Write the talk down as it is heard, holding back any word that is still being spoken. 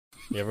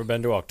You ever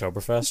been to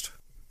Oktoberfest?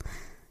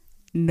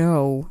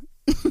 No.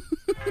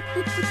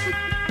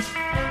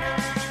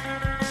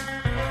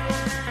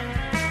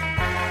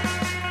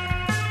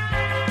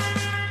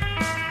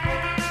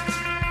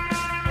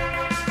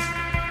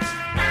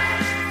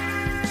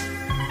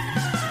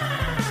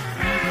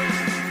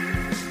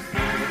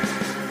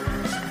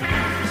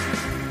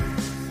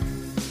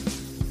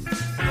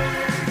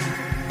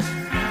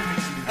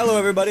 Hello,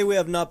 everybody. We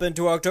have not been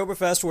to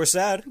Oktoberfest. We're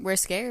sad. We're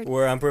scared.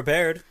 We're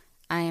unprepared.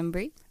 I am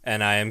Brie.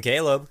 And I am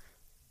Caleb.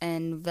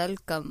 And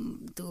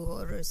welcome to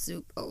Horror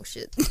Soup. Oh,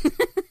 shit.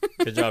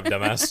 Good job,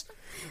 dumbass.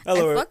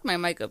 Hello, I fucked my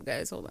mic up,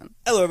 guys. Hold on.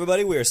 Hello,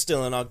 everybody. We are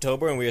still in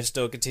October, and we are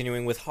still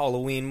continuing with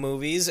Halloween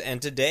movies. And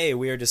today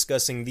we are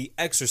discussing The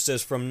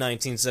Exorcist from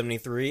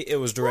 1973. It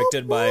was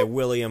directed by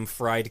William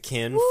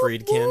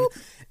Friedkin.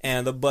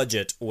 And the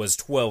budget was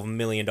 $12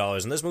 million.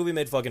 And this movie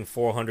made fucking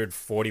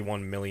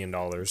 $441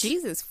 million.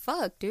 Jesus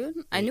fuck, dude.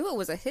 I knew it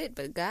was a hit,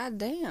 but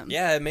goddamn.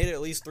 Yeah, it made it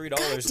at least $3.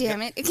 God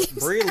damn it.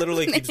 Brie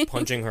literally keeps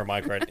punching her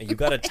mic right now. You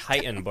gotta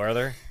tighten,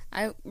 brother.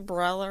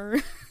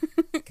 Brother.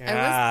 God.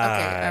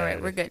 Okay,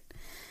 alright, we're good.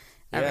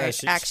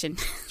 Alright, action.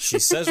 She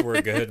says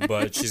we're good,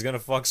 but she's gonna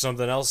fuck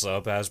something else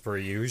up, as per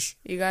usual.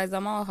 You guys,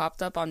 I'm all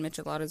hopped up on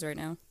micheladas right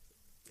now.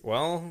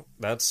 Well,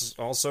 that's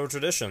also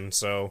tradition,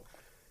 so...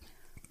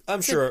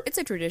 I'm sure it's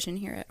a tradition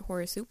here at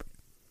Horror Soup.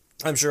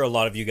 I'm sure a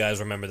lot of you guys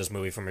remember this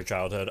movie from your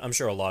childhood. I'm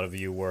sure a lot of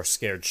you were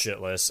scared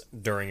shitless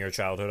during your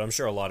childhood. I'm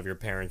sure a lot of your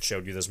parents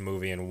showed you this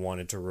movie and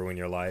wanted to ruin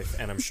your life,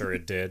 and I'm sure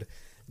it did.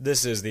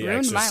 This is The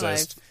Ruined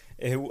Exorcist.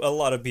 My life. A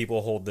lot of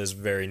people hold this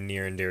very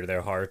near and dear to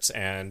their hearts,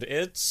 and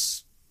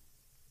it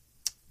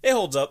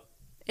holds up.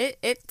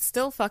 It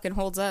still fucking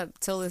holds up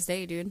till this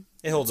day, dude.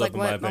 It holds up in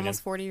my opinion.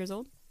 Almost 40 years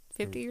old?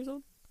 50 years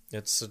old?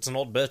 It's an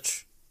old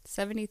bitch.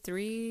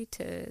 73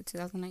 to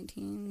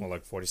 2019. Well,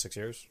 like 46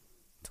 years?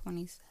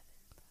 27.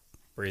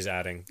 Bree's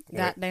adding.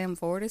 Goddamn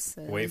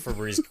 47. Wait for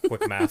Bree's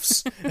quick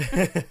maths.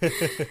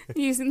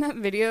 You seen that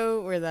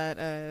video where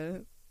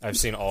that, I've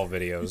seen all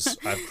videos.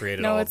 I've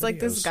created No, all it's videos. like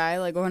this guy,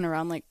 like, going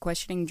around, like,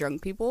 questioning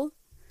drunk people.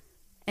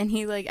 And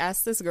he, like,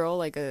 asked this girl,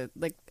 like,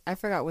 I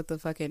forgot what the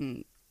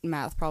fucking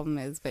math problem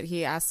is, but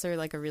he asked her,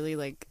 like, a really,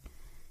 like,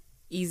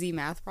 easy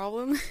math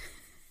problem.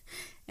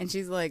 And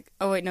she's like,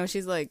 oh, wait, no,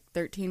 she's like,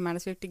 13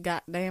 minus 50,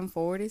 goddamn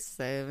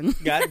 47.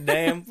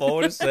 Goddamn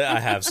 47. I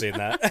have seen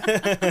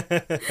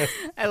that.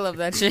 I love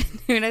that shit.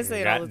 Dude, I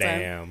say it all the time.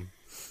 Goddamn.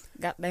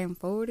 Goddamn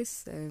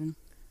 47.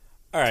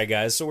 Alright,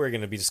 guys, so we're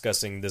going to be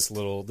discussing this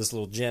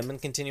little gem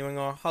and continuing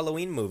our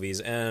Halloween movies.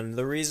 And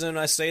the reason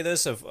I say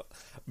this,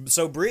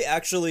 so Brie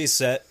actually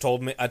I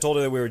told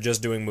her that we were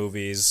just doing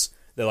movies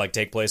that, like,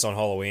 take place on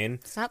Halloween.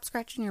 Stop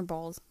scratching your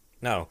balls.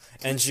 No.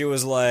 And she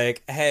was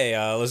like, hey,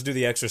 let's do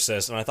The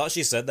Exorcist. And I thought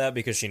she said that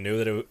because she knew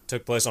that it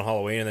took place on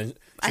Halloween. And then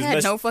I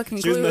had no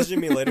fucking clue. She was messaging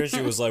me later, and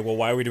she was like, well,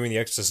 why are we doing The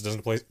Exorcist? It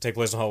doesn't take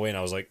place on Halloween.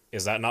 I was like,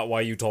 is that not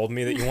why you told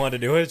me that you wanted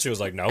to do it? She was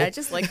like, no. I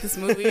just like this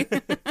movie.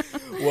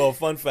 Well,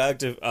 fun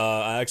fact,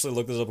 I actually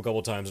looked this up a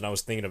couple times, and I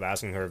was thinking of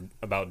asking her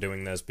about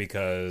doing this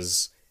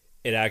because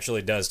it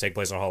actually does take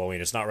place on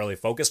Halloween. It's not really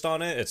focused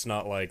on it. It's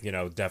not like,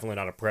 definitely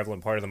not a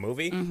prevalent part of the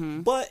movie.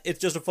 Mm-hmm. But it's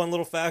just a fun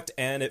little fact,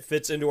 and it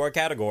fits into our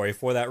category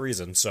for that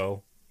reason.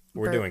 So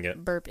we're doing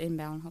it. Burp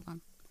inbound. Hold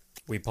on.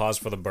 We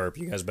paused for the burp.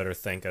 You guys better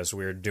thank us.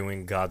 We're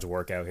doing God's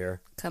work out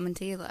here. Coming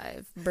to you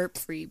live. Burp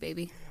free,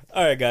 baby.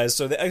 Alright, guys,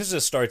 so The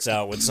Exorcist starts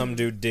out with some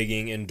dude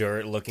digging in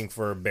dirt looking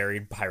for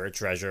buried pirate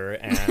treasure,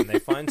 and they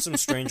find some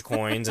strange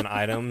coins and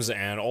items,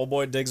 and old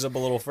boy digs up a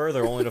little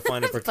further only to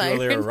find a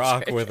peculiar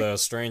rock with a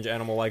strange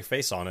animal-like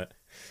face on it.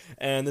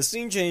 And the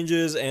scene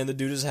changes, and the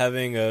dude is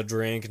having a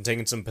drink and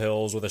taking some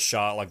pills with a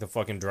shot like the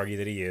fucking druggie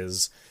that he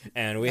is.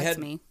 And That's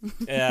me.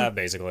 Yeah,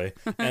 basically.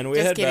 And we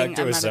Just head kidding, back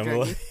to I'm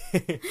not a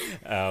assemble.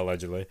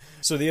 Allegedly.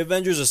 So the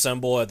Avengers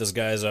assemble at this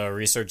guy's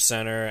research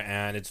center,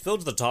 and it's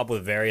filled to the top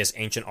with various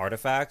ancient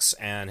artifacts.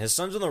 And his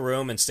son's in the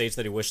room and states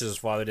that he wishes his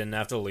father didn't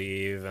have to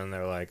leave. And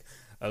they're like,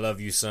 I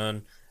love you,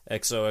 son.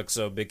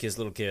 XOXO, big kiss,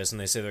 little kiss.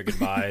 And they say their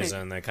goodbyes,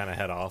 and they kind of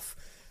head off.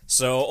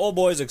 So, old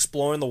boy's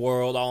exploring the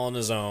world all on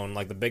his own,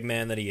 like the big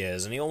man that he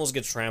is, and he almost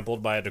gets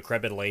trampled by a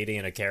decrepit lady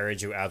in a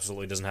carriage who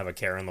absolutely doesn't have a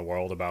care in the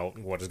world about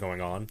what is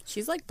going on.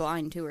 She's, like,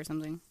 blind, too, or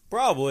something.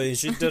 Probably.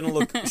 She didn't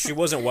look... She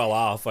wasn't well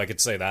off, I could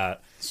say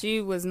that.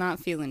 She was not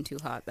feeling too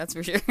hot, that's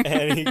for sure.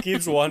 And he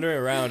keeps wandering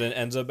around and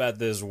ends up at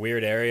this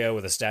weird area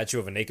with a statue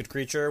of a naked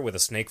creature with a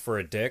snake for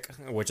a dick,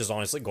 which is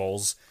honestly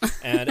goals.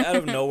 And out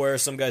of nowhere,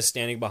 some guy's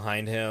standing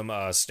behind him,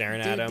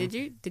 staring at him.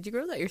 Did you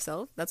grow that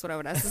yourself? That's what I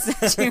would ask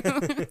the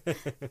statue.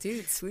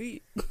 Dude,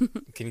 sweet.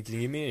 Can you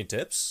give me any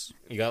tips?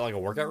 You got, like, a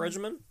workout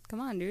regimen?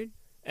 Come on, dude.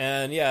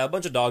 And yeah, a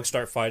bunch of dogs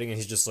start fighting, and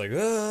he's just like,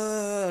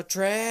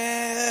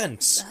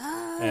 trance!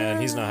 And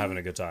he's not having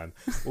a good time.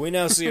 We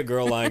now see a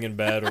girl lying in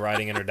bed,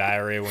 writing in her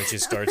diary when she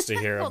starts to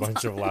hear a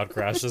bunch of loud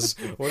crashes.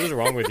 What is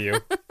wrong with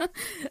you?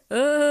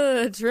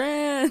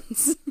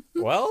 Trance!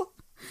 Well,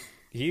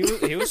 he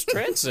was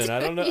trancing. I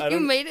don't know.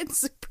 You made it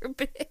super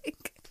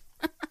big.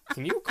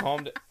 Can you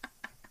calm down?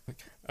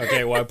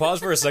 Okay, well, I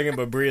paused for a second,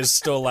 but Bree is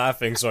still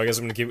laughing, so I guess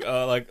I'm gonna keep,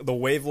 like, the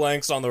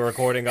wavelengths on the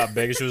recording got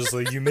big. She was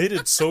like, you made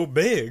it so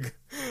big.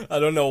 I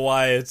don't know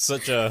why it's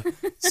such a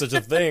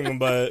thing,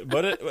 but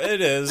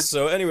it is.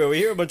 So anyway, we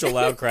hear a bunch of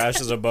loud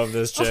crashes above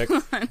this chick,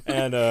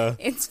 and,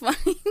 It's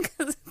funny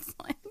because it's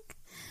like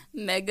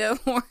mega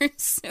horse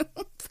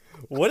soup.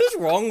 what is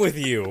wrong with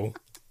you?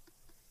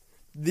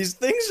 These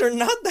things are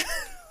not that...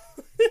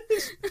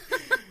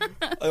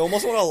 I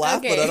almost want to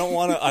laugh, but I don't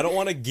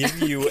want to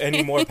give you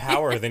any more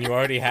power than you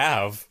already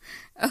have.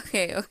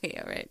 Okay, all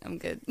right, I'm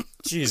good.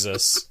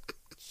 Jesus.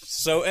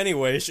 So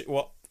anyway,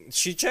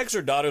 she checks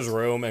her daughter's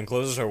room and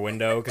closes her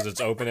window because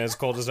it's open and it's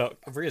cold as hell.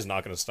 Vria's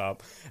not going to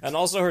stop. And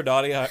also her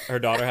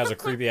daughter has a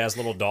creepy ass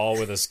little doll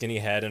with a skinny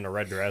head and a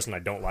red dress, and I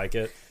don't like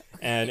it.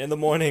 And in the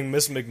morning,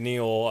 Miss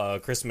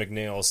McNeil, Chris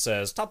McNeil,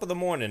 says, top of the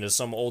morning is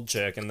some old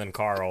chick, and then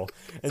Carl.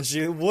 And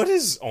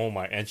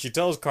and she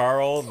tells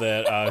Carl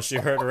that she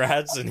heard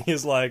rats, and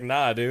he's like,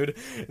 nah, dude,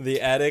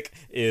 the attic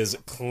is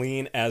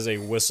clean as a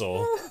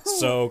whistle.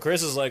 So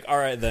Chris is like, all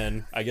right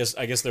then, I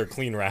guess they're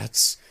clean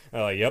rats.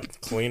 They're like, yep,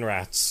 clean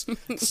rats.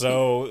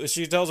 So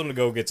she tells him to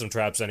go get some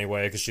traps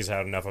anyway, because she's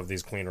had enough of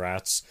these clean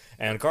rats.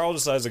 And Carl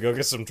decides to go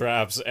get some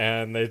traps,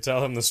 and they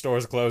tell him the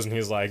store's closed, and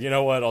he's like, you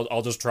know what,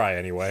 I'll just try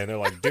anyway. And they're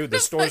like, dude, the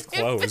store's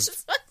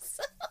closed.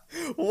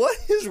 What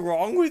is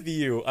wrong with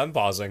you? I'm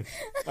pausing.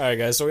 Alright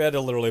guys, so we had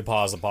to literally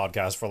pause the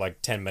podcast for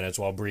like 10 minutes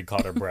while Bree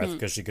caught her breath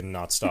because she could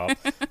not stop.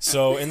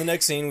 So in the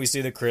next scene, we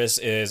see that Chris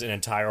is an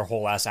entire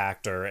whole ass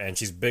actor, and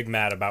she's big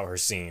mad about her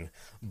scene.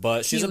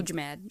 But she's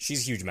mad.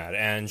 She's huge mad,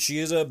 and she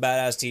is a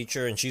badass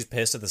teacher, and she's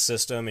pissed at the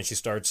system, and she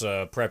starts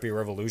a preppy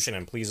revolution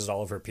and pleases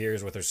all of her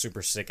peers with her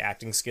super sick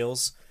acting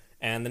skills.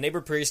 And the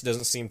neighbor priest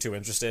doesn't seem too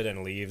interested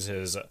and leaves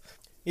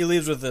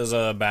with his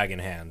bag in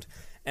hand.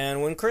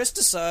 And when Chris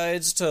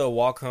decides to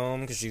walk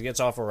home, because she gets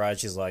off a ride,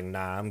 she's like,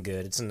 nah, I'm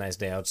good. It's a nice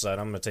day outside.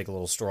 I'm going to take a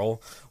little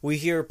stroll. We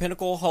hear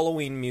Pinnacle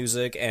Halloween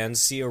music and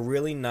see a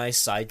really nice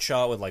side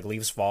shot with, like,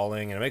 leaves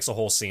falling, and it makes the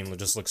whole scene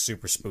just look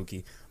super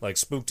spooky. Like,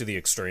 spook to the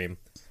extreme.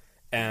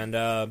 And,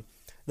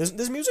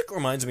 this music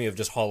reminds me of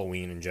just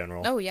Halloween in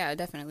general. Oh, yeah,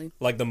 definitely.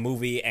 Like, the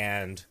movie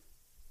and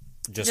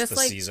just the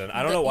like season.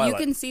 I don't know why. You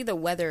can see the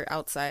weather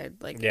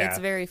outside. Like, yeah. It's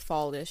very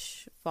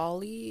fallish.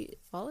 Fallish?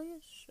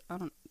 I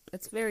don't.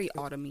 It's very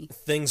autumny.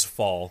 Things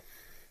fall.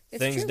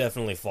 Things true.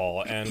 definitely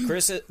fall. And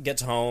Chris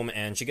gets home,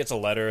 and she gets a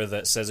letter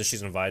that says that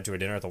she's invited to a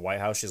dinner at the White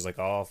House. She's like,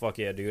 oh, fuck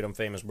yeah, dude, I'm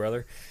famous,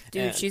 brother.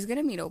 Dude, and she's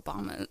gonna meet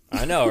Obama.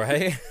 I know,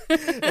 right?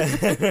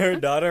 And her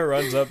daughter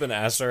runs up and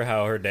asks her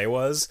how her day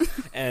was.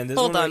 And this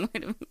Hold on,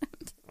 wait a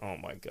minute. Oh,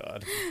 my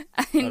God.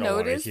 I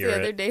noticed the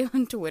other day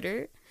on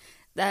Twitter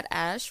that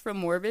Ash from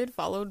Morbid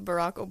followed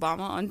Barack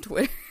Obama on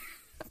Twitter.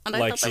 And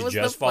like, she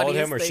just followed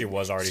him, or she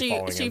was already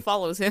following him? She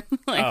follows him.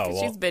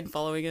 She's been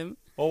following him.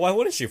 Well, why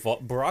wouldn't she follow?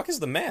 Barack is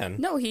the man.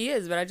 No, he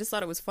is, but I just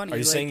thought it was funny. Are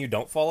you saying you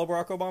don't follow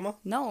Barack Obama?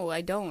 No,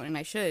 I don't, and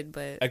I should,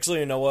 but... Actually,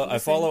 you know what? I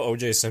follow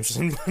O.J.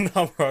 Simpson, but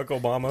not Barack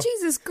Obama.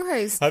 Jesus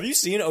Christ. Have you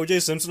seen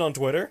O.J. Simpson on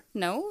Twitter?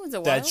 No? Is it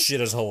wild? That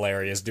shit is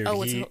hilarious, dude.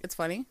 Oh, it's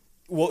funny?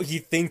 Well, he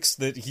thinks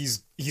that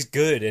he's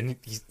good, and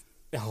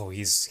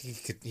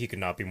he could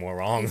not be more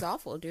wrong. He's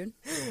awful, dude.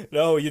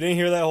 No, you didn't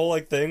hear that whole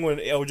when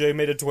OJ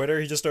made a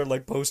Twitter? He just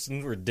started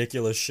posting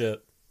ridiculous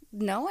shit.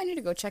 No, I need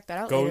to go check that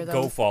out later, though.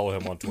 Go follow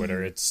him on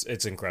Twitter.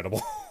 It's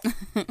incredible.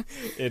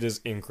 It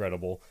is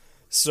incredible.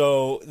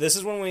 So this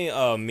is when we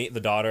meet the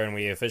daughter, and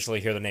we officially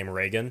hear the name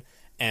Reagan.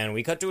 And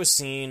we cut to a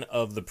scene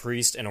of the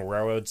priest in a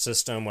railroad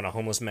system when a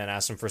homeless man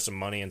asks him for some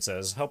money and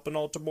says, "Help an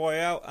altar boy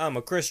out? I'm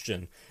a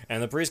Christian."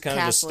 And the priest kind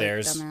of just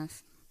stares.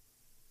 Dumbass.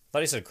 Thought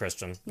he said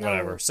Christian. No,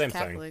 whatever. Same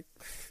Catholic.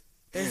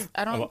 thing.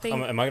 I don't think...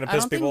 Am I going to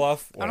piss people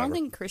off? Whatever. I don't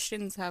think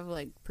Christians have,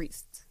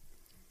 priests.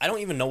 I don't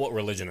even know what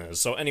religion is.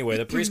 So anyway,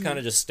 the priest kind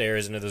of just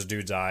stares into this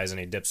dude's eyes, and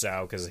he dips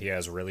out because he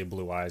has really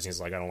blue eyes.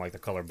 He's like, I don't like the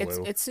color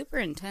blue. It's super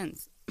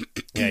intense.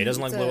 Yeah, he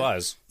doesn't like blue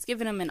eyes. It's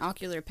giving him an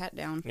ocular pat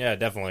down. Yeah,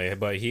 definitely.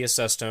 But he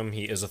assessed him.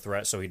 He is a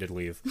threat, so he did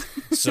leave.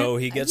 So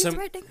he gets him.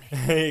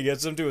 He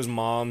gets him to his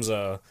mom's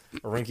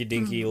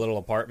rinky-dinky little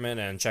apartment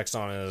and checks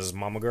on his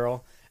mama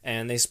girl.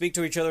 And they speak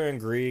to each other in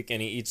Greek,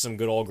 and he eats some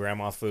good old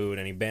grandma food,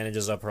 and he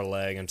bandages up her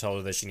leg and tells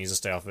her that she needs to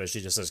stay off of it. She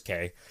just says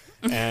K.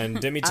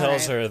 And Demi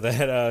tells her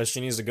that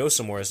she needs to go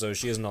somewhere so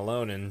she isn't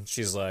alone, and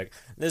she's like,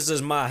 this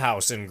is my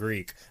house in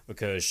Greek,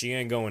 because she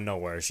ain't going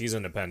nowhere. She's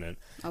independent.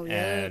 Oh,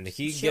 yeah. And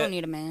she don't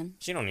need a man.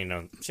 She don't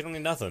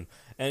need nothing.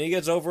 And he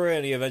gets over it,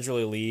 and he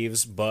eventually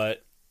leaves,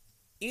 but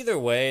either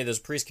way, this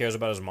priest cares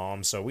about his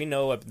mom, so we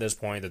know at this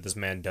point that this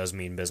man does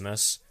mean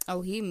business.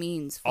 Oh, he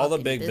means all the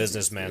big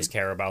businessmen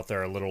care about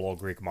their little old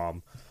Greek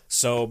mom.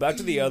 So back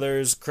to the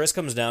others, Chris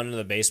comes down into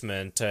the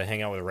basement to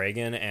hang out with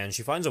Reagan, and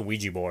she finds a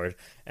Ouija board,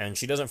 and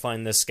she doesn't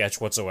find this sketch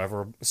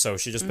whatsoever, so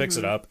she just picks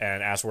it up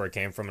and asks where it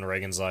came from, and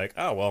Reagan's like,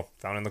 oh, well,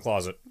 found it in the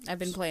closet. I've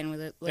been playing with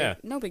it. Yeah.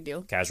 No big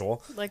deal.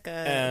 Casual.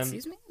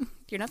 Excuse me?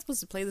 You're not supposed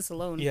to play this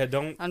alone. Yeah,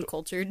 don't...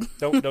 Uncultured.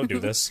 Don't do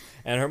this.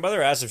 And her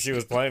mother asked if she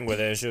was playing with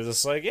it, and she was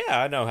just like,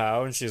 yeah, I know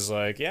how. And she's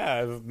like, yeah,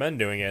 I've been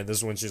doing it. This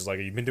is when she's like,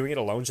 you've been doing it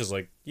alone? She's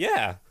like,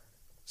 yeah.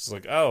 She's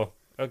like, oh,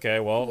 Okay,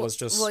 well, let's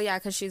just... Well, yeah,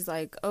 because she's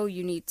like, oh,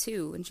 you need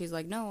two. And she's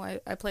like, no,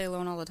 I play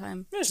alone all the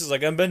time. Yeah, she's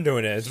like, I've been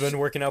doing it. It's been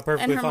working out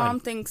perfectly And her fine. mom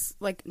thinks,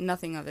 like,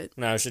 nothing of it.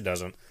 No, she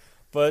doesn't.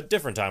 But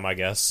different time, I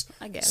guess.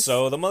 I guess.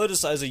 So the mother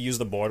decides to use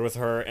the board with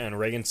her, and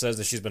Reagan says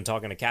that she's been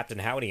talking to Captain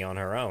Howdy on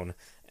her own.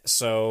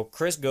 So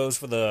Chris goes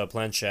for the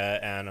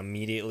planchette and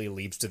immediately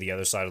leaps to the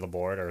other side of the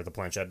board, or the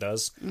planchette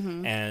does.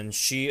 Mm-hmm. And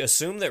she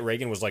assumed that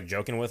Reagan was, like,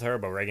 joking with her,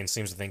 but Reagan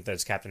seems to think that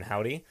it's Captain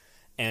Howdy.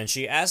 And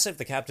she asks if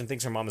the captain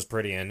thinks her mom is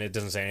pretty, and it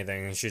doesn't say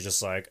anything. And she's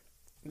just like,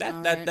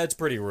 that's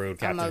pretty rude,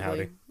 Captain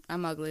Howdy.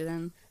 I'm ugly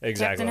then.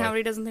 Exactly. Captain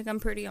Howdy doesn't think I'm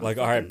pretty. I'm like,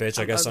 alright, bitch,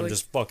 I guess ugly. I'm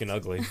just fucking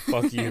ugly.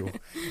 Fuck you.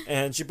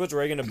 And she puts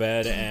Reagan to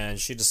bed, and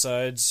she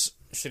decides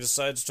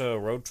to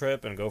road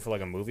trip and go for,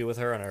 like, a movie with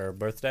her on her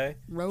birthday.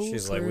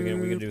 She's like, we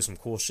can do some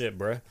cool shit,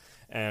 bruh.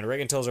 And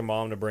Reagan tells her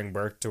mom to bring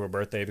Burke to her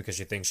birthday because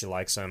she thinks she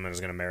likes him and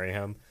is gonna marry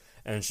him.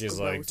 And she's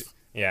like...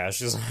 Yeah,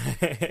 she's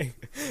like,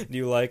 do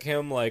you like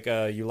him? Like,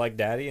 you like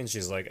daddy? And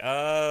she's like,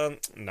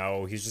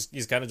 no, he's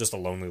kind of just a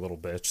lonely little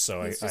bitch, so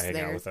I hang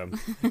out with him.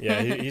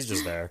 Yeah, he's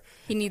just there.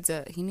 He needs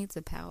a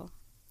pal.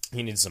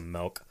 He needs some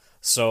milk.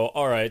 So,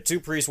 alright,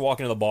 two priests walk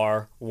into the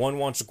bar. One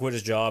wants to quit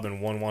his job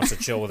and one wants to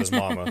chill with his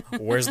mama.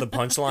 Where's the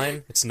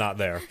punchline? It's not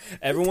there.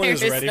 Everyone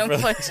is ready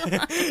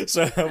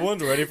so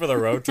everyone's ready for the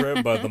road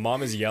trip, but the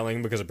mom is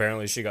yelling because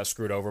apparently she got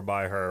screwed over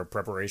by her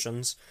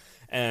preparations.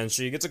 And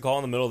she gets a call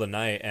in the middle of the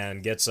night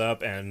and gets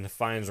up and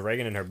finds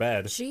Reagan in her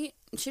bed. She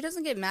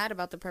doesn't get mad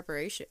about the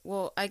preparation.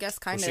 Well, I guess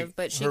kind of,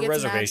 but she her gets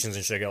reservations mad.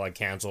 and shit get like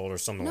canceled or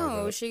something like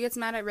that. No, she gets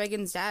mad at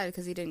Reagan's dad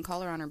because he didn't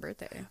call her on her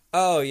birthday.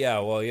 Oh, yeah,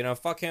 well,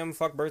 fuck him,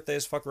 fuck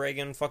birthdays, fuck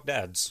Reagan, fuck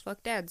dads.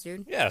 Fuck dads,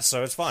 dude. Yeah,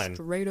 so it's fine.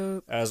 Straight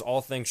up. As all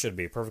things should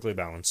be, perfectly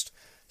balanced.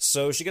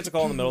 So she gets a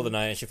call in the middle of the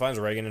night, and she finds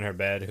Reagan in her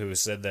bed, who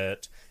said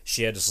that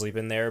she had to sleep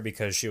in there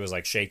because she was,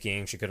 like,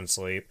 shaking, she couldn't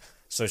sleep.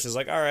 So she's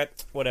like, alright,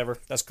 whatever,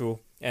 that's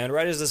cool. And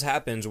right as this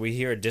happens, we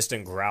hear a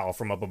distant growl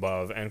from up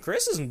above, and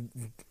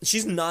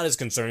she's not as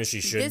concerned as she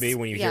should be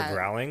when you hear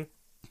growling.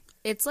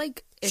 It's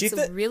like,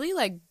 really,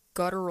 like,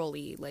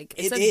 guttural-y. Like,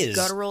 it's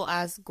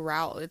guttural-ass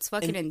growl. It's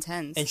fucking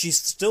intense. And she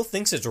still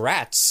thinks it's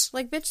rats.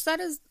 Like, bitch, that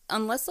is,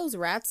 unless those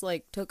rats,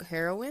 like, took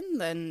heroin,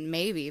 then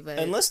maybe, but...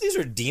 Unless these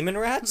are demon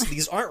rats,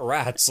 these aren't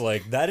rats,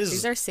 like, that is...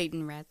 These are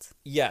Satan rats.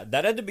 Yeah,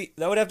 that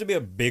would have to be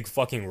a big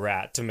fucking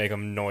rat to make a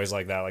noise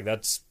like that, like,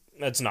 that's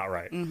not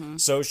right. Mm-hmm.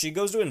 So she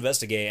goes to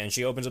investigate, and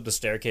she opens up the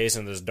staircase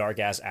in this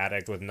dark-ass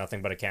attic with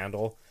nothing but a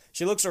candle.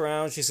 She looks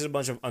around, she sees a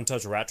bunch of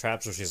untouched rat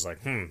traps, so she's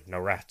like, no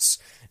rats.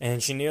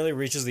 And she nearly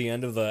reaches the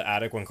end of the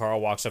attic when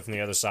Carl walks up from the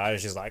other side,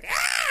 and she's like,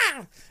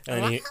 ah!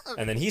 And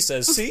then he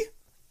says, see?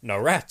 No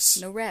rats.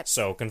 No rats.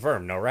 So,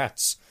 confirmed, no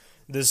rats.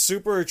 This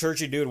super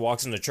churchy dude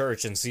walks into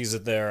church and sees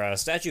that their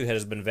statue head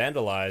has been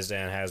vandalized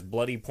and has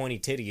bloody pointy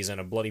titties and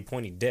a bloody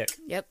pointy dick.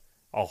 Yep.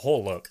 A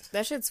whole look.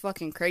 That shit's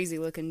fucking crazy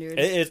looking, dude.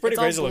 It's pretty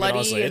crazy looking,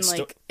 honestly. And,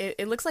 like,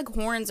 it looks like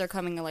horns are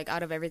coming, like,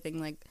 out of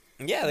everything. Like,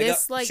 yeah,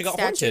 she got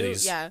horn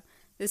titties. Yeah,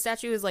 this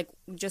statue is, like,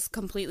 just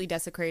completely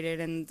desecrated,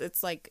 and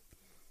it's, like,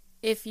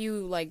 if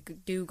you,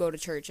 like, do go to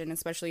church, and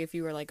especially if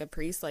you were, like, a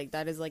priest, like,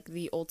 that is, like,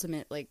 the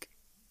ultimate, like,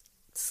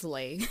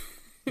 slay.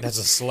 That's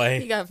a slay?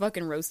 He got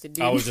fucking roasted,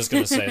 dude. I was just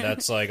gonna say,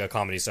 that's like a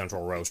Comedy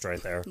Central roast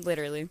right there.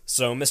 Literally.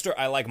 So, Mr.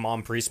 I Like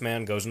Mom Priest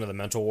Man goes into the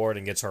mental ward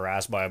and gets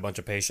harassed by a bunch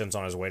of patients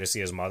on his way to see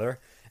his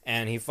mother.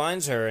 And he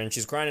finds her, and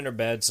she's crying in her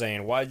bed,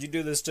 saying, "Why'd you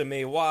do this to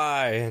me?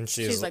 Why?" And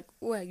she's like,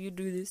 "Why you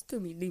do this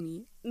to me,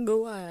 Demi?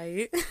 Go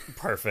why?"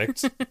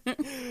 Perfect.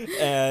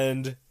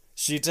 And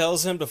she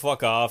tells him to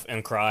fuck off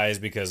and cries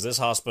because this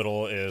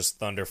hospital is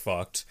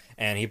thunderfucked.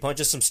 And he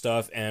punches some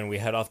stuff, and we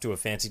head off to a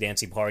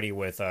fancy-dancy party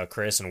with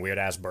Chris and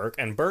weird-ass Burke.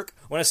 And Burke,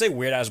 when I say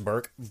weird-ass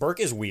Burke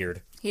is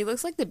weird. He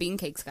looks like the Bean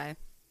Cakes guy.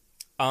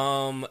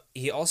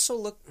 He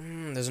also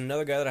there's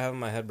another guy that I have in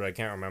my head, but I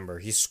can't remember.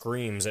 He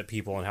screams at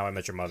people in How I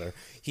Met Your Mother.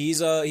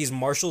 He's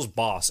Marshall's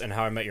boss in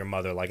How I Met Your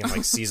Mother, like in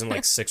like season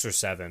like 6 or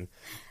 7.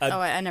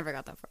 I never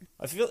got that far.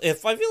 I feel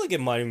like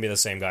it might even be the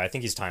same guy. I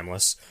think he's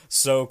timeless.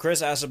 So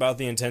Chris asks about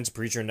the intense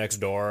preacher next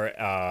door,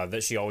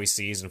 that she always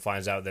sees and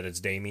finds out that it's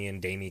Damie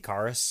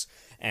Karis.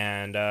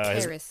 And,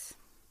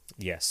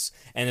 yes.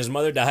 And his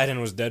mother died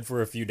and was dead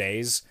for a few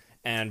days.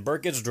 And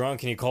Burke gets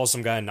drunk and he calls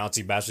some guy a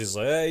Nazi bastard. He's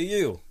like, "Hey,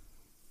 you.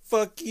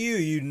 Fuck you,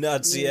 you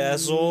Nazi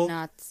asshole."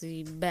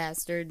 Nazi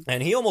bastard.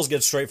 And he almost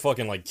gets straight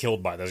fucking, like,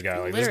 killed by this guy.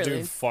 Like, Literally.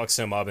 This dude fucks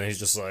him up, and he's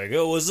just like,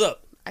 "Oh, what's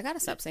up? I gotta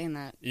stop saying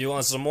that. You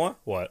want some more?"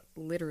 What?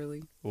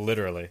 Literally.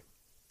 Literally.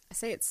 I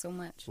say it so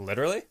much.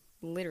 Literally?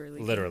 Literally.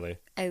 Literally.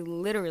 I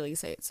literally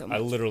say it so much. I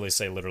literally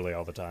say literally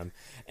all the time.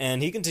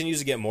 And he continues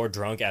to get more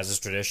drunk as is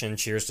tradition.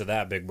 Cheers to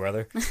that, big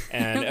brother.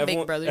 And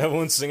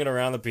everyone's singing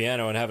around the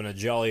piano and having a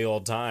jolly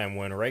old time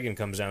when Reagan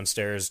comes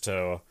downstairs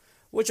to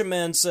which a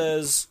man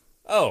says,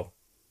 "Oh,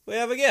 we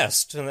have a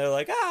guest." And they're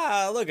like,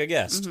 "Ah, look, a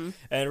guest." Mm-hmm.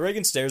 And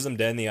Reagan stares them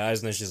dead in the eyes,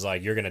 and then she's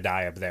like, "You're gonna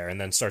die up there,"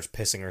 and then starts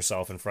pissing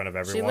herself in front of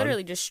everyone. She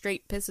literally just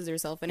straight pisses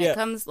herself, and it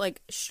comes,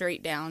 like,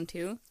 straight down,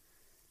 too.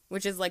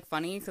 Which is, like,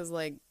 funny, because,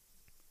 like,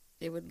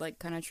 it would like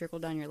kind of trickle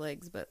down your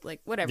legs, but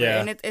like whatever.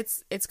 Yeah. And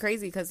it's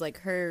crazy because like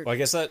her. Well, I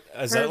guess that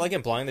is that like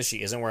implying that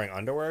she isn't wearing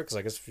underwear? Because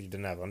I guess if you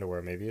didn't have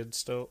underwear, maybe it'd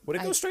still would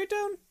it go straight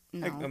down?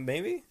 No. Like,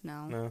 maybe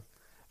No.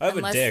 I have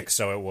Unless- a dick,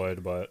 so it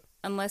would, but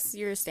Unless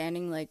you're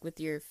standing like with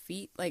your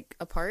feet like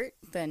apart,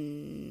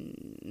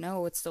 then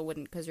no, it still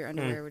wouldn't because your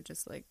underwear would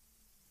just like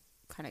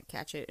kind of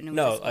catch it. And it would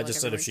no, go, I like, just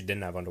said if everywhere. she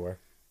didn't have underwear.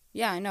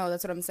 Yeah, I know.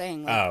 That's what I'm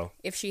saying. Like, Oh.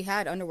 If she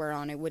had underwear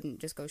on, it wouldn't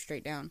just go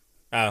straight down.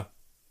 Oh,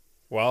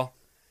 well,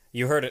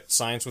 you heard it.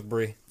 Science with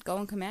Brie.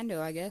 Going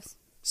commando, I guess.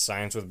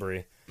 Science with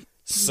Brie.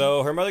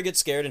 So her mother gets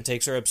scared and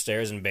takes her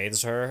upstairs and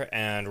bathes her.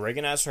 And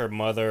Reagan asks her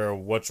mother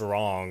what's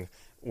wrong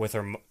with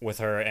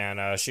her,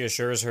 and she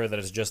assures her that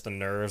it's just the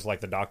nerves, like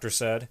the doctor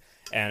said.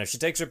 And if she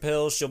takes her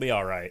pills, she'll be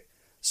all right.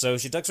 So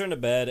she tucks her into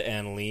bed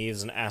and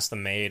leaves and asks the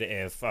maid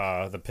if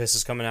the piss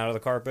is coming out of the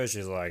carpet.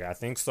 She's like, I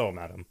think so,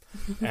 madam.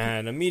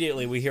 And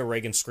immediately we hear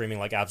Reagan screaming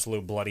like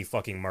absolute bloody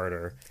fucking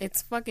murder.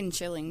 It's fucking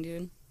chilling,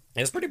 dude.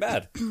 It's pretty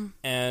bad.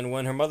 And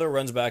when her mother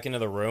runs back into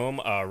the room,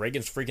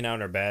 Reagan's freaking out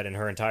in her bed, and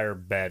her entire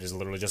bed is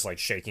literally just like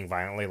shaking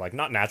violently, like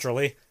not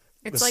naturally.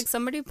 It's like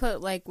somebody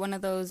put like one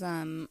of those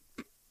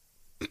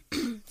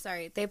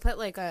sorry, they put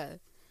like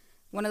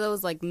one of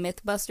those like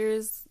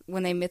Mythbusters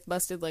when they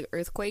mythbusted like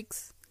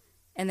earthquakes,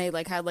 and they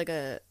like had like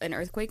an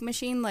earthquake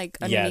machine like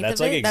underneath that's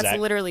of like it. exact, That's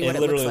literally what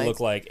it literally looks like. looked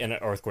like an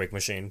earthquake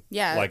machine.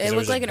 Yeah, like, 'cause it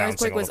was looked just like an bouncing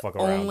earthquake all the was fuck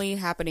around. only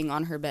happening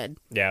on her bed.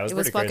 Yeah, it was It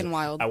was pretty fucking crazy.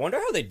 wild. I wonder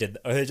how they did.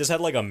 They just had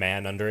like a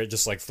man under it,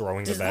 just like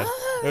throwing the bed.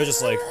 They were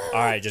just like, "All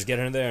right, just get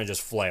in there and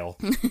just flail.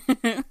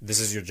 This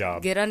is your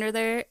job." Get under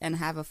there and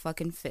have a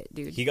fucking fit,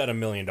 dude. He got $1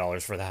 million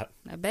for that.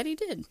 I bet he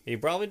did. He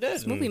probably did.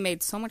 This movie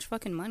made so much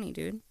fucking money,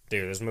 dude.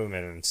 Dude, this movie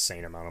made an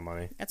insane amount of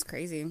money. That's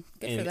crazy.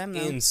 Good for them,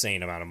 though.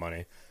 Insane amount of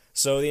money.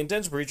 So the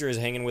intense preacher is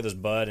hanging with his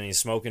bud, and he's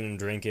smoking and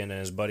drinking, and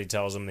his buddy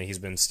tells him that he's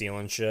been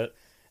stealing shit.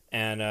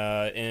 And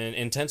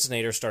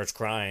Intensinator starts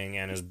crying,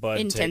 and his bud...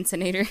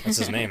 Intensinator. That's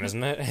his name,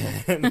 isn't it?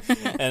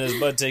 and his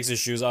bud takes his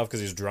shoes off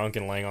because he's drunk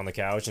and laying on the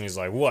couch, and he's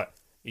like, what?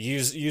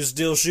 You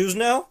steal shoes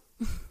now?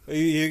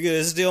 You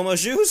gonna steal my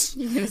shoes?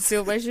 You're gonna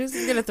steal my shoes?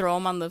 He's gonna throw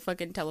them on the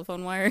fucking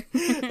telephone wire.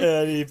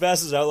 And he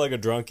passes out like a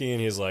drunkie,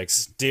 and he's like,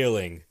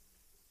 stealing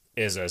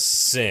is a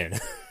sin.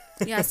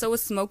 Yeah, so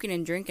was smoking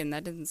and drinking.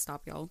 That didn't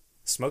stop y'all.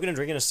 Smoking and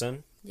drinking is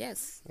sin?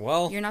 Yes.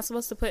 Well... You're not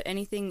supposed to put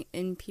anything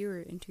impure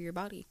into your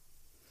body.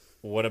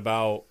 What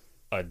about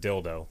a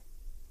dildo?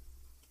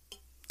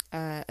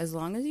 As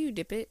long as you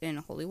dip it in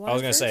holy water I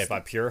was gonna say, first, if I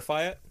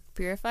purify it,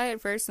 purify it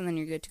first, and then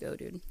you're good to go,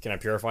 dude. can I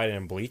purify it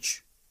in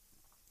bleach?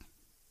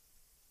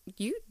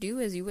 You do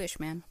as you wish,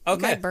 man. Okay.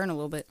 It might burn a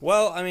little bit.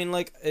 Well, I mean,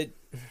 like,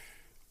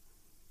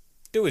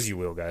 do as you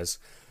will, guys.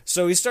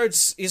 So he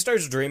starts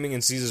dreaming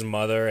and sees his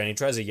mother, and he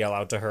tries to yell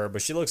out to her,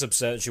 but she looks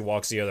upset and she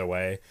walks the other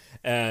way.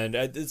 And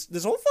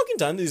this whole fucking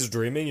time that he's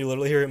dreaming, you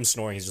literally hear him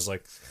snoring. He's just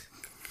like,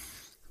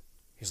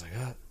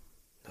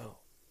 no.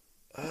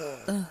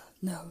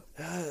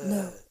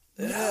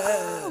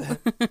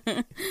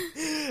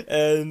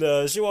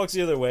 And she walks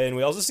the other way, and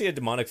we also see a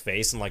demonic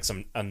face and like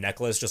a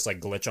necklace just like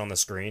glitch on the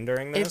screen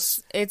during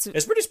this. It's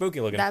pretty spooky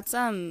looking.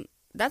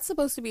 That's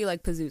supposed to be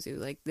like Pazuzu,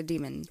 like the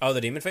demon. Oh,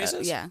 the demon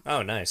faces? Yeah.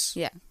 Oh, nice.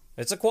 Yeah.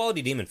 It's a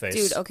quality demon face.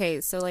 Dude,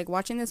 okay, so like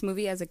watching this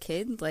movie as a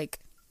kid, like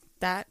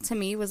that to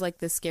me was like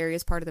the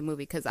scariest part of the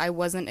movie because I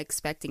wasn't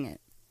expecting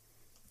it.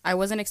 I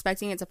wasn't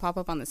expecting it to pop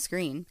up on the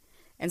screen.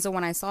 And so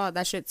when I saw it,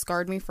 that shit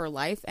scarred me for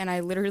life. And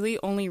I literally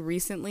only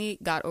recently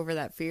got over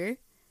that fear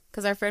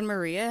because our friend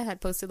Maria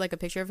had posted like a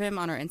picture of him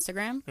on her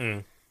Instagram.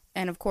 Mm.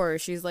 And of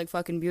course, she's like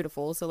fucking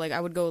beautiful. So like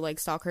I would go like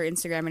stalk her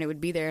Instagram and it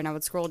would be there and I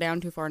would scroll down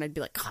too far and I'd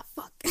be like, oh,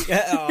 fuck.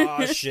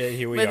 Oh, shit,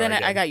 here we are. But then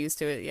again. I got used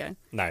to it, yeah.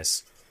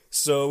 Nice.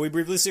 So we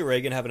briefly see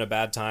Reagan having a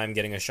bad time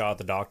getting a shot at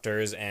the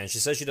doctors, and she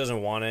says she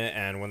doesn't want it,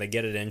 and when they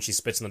get it in, she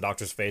spits in the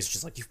doctor's face.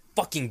 She's like, you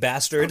fucking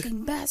bastard.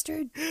 Fucking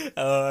bastard.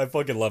 I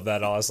fucking love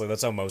that, honestly.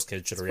 That's how most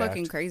kids should react.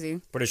 Fucking crazy.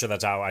 Pretty sure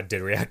that's how I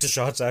did react to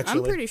shots, actually.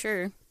 I'm pretty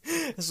sure.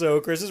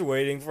 So Chris is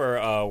waiting for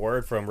a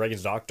word from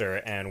Reagan's doctor,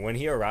 and when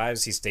he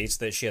arrives, he states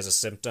that she has a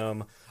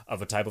symptom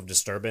of a type of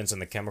disturbance in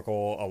the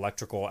chemical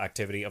electrical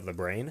activity of the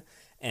brain,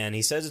 and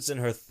he says it's in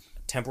her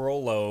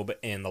temporal lobe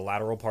in the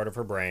lateral part of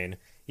her brain.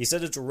 He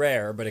says it's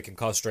rare, but it can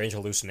cause strange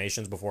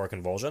hallucinations before a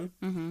convulsion.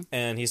 Mm-hmm.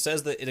 And he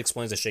says that it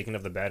explains the shaking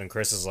of the bed, and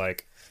Chris is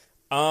like,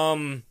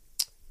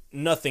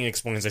 nothing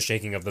explains the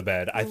shaking of the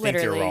bed. I think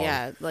you're wrong.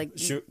 Yeah, like,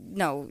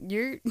 no,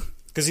 you're...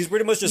 Because he's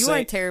pretty much just saying...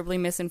 You are terribly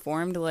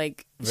misinformed,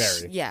 like...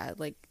 Very. Yeah,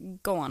 like,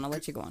 go on, I'll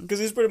let you go on. Because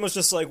he's pretty much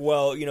just like,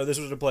 well, you know, this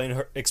was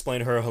to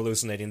explain her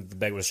hallucinating that the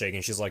bed was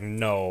shaking. She's like,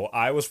 no,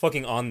 I was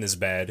fucking on this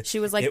bed. She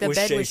was like, the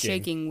bed was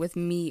shaking with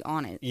me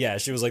on it. Yeah,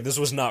 she was like, this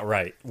was not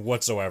right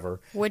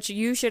whatsoever. Which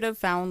you should have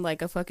found,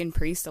 like, a fucking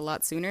priest a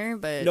lot sooner,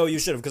 but... No, you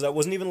should have, because that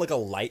wasn't even, like, a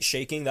light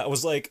shaking. That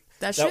was, like...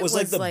 That was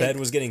like, the bed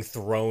was getting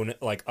thrown,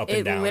 like, up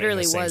and down in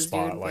the same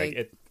spot. Dude,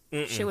 like,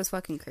 shit was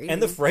fucking crazy.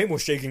 And the frame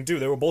was shaking, too.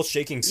 They were both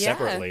shaking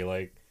separately.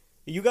 Like,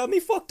 you got me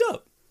fucked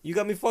up.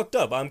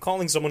 I'm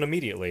calling someone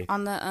immediately.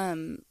 On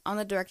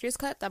the director's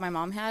cut that my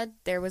mom had,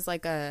 there was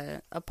like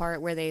a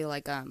part where they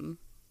like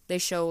they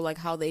show like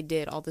how they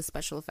did all the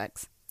special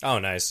effects. Oh,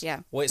 nice.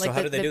 Yeah. Wait, so Like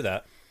how did they do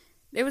that?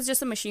 It was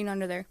just a machine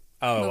under there.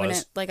 Oh, it moving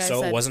was. it, like I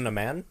so said. it wasn't a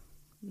man?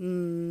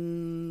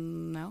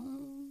 No.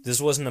 This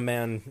wasn't a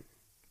man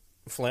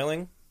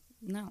flailing?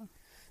 No.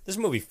 This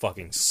movie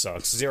fucking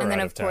sucks. 0 And then,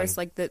 out of of 10. course,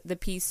 like the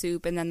pea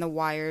soup and then the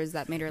wires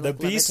that made her The like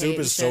pea levitate soup and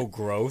is so shit.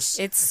 gross.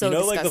 It's so like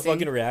the disgusting.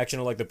 fucking reaction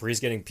of like the priest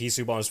getting pea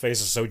soup on his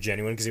face is so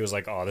genuine because he was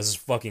like, "Oh, this is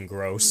fucking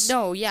gross."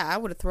 No, yeah, I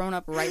would have thrown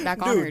up right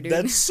back on her, dude.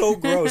 That's so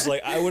gross.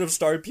 Like I would have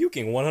started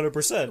puking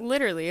 100%.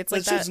 Literally, it's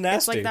like That shit's that. nasty.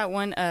 It's like that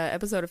one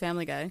episode of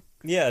Family Guy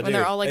Yeah, when dude,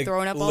 they're all like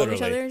throwing up all over each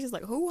literally. other. It's just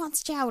like, who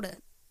wants chowder?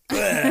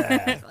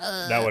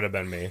 That would have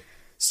been me.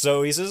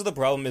 So he says the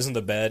problem isn't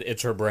the bed,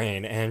 it's her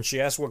brain, and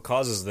she asks what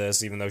causes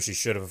this, even though she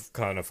should have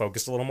kind of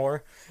focused a little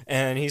more.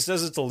 And he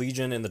says it's a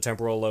lesion in the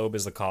temporal lobe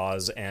is the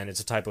cause, and it's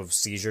a type of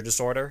seizure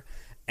disorder.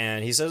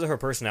 And he says that her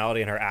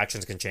personality and her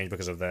actions can change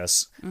because of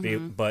this.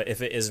 But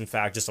if it is in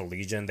fact just a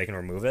lesion, they can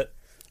remove it.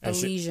 A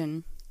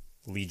lesion.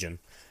 Legion.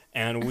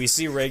 And we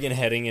see Reagan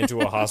heading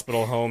into a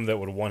hospital home that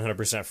would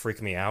 100%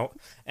 freak me out.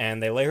 And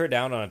they lay her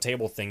down on a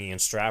table thingy and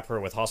strap her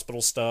with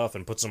hospital stuff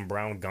and put some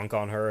brown gunk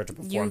on her to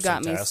perform You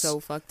got some me tests. so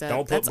fucked up.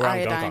 Don't put That's brown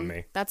iodine. gunk on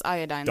me. That's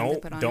iodine. that they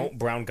put on Don't it.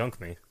 brown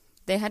gunk me.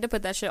 They had to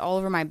put that shit all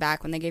over my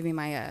back when they gave me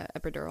my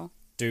epidural.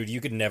 Dude,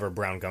 you could never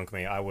brown gunk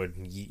me. I would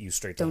yeet you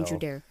straight to hell. Don't you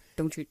dare.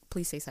 Don't you.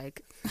 Please say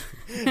psych.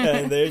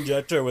 And they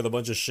inject her with a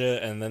bunch of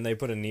shit, and then they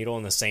put a needle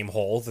in the same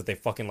hole that they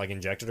fucking, like,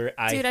 injected her.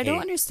 Dude, I don't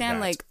hate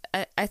understand. that.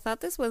 Like, I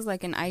thought this was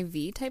like an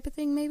IV type of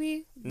thing,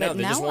 maybe. No, But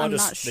they now just I'm wanted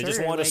not to, sure. they just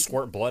wanted like, to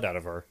squirt blood out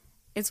of her.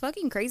 It's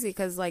fucking crazy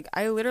because, like,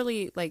 I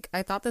literally, like,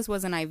 I thought this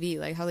was an IV,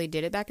 like how they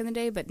did it back in the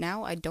day, but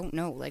now I don't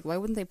know. Like, why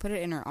wouldn't they put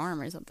it in her arm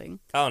or something?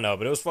 I don't know,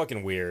 but it was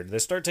fucking weird. They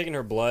start taking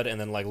her blood,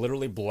 and then, like,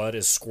 literally blood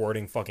is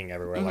squirting fucking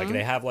everywhere. Like,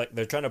 they have, like,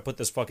 they're trying to put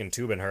this fucking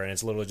tube in her, and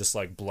it's literally just,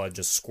 like, blood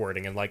just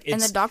squirting, and, like, it's...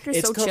 And the doctor's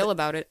it's so chill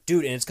about it.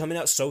 Dude, and it's coming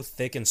out so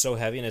thick and so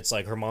heavy, and it's,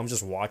 like, her mom's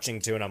just watching,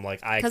 too, and I'm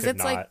like, I could Because it's,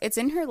 not... like, it's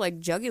in her, like,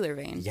 jugular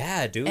vein.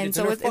 Yeah, dude, And it's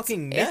so in her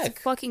fucking neck.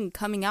 It's fucking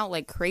coming out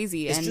like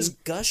crazy. It's and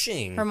just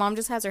gushing. her mom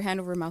just has her hand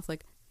over her mouth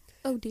like,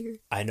 oh dear.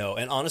 I know,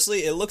 and honestly,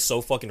 it looks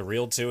so fucking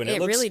real too, and it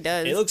looks, really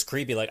does. It looks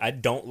creepy. Like I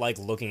don't like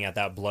looking at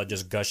that blood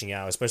just gushing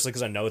out, especially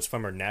because I know it's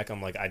from her neck.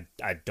 I'm like,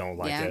 I don't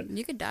like Yeah, it.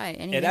 you could die.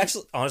 Any It minute.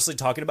 actually, honestly,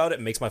 talking about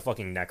it makes my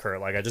fucking neck hurt.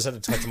 Like I just had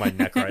to touch my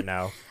neck right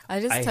now. I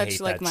just hate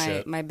touched like that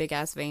shit. my big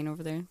ass vein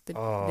over there. The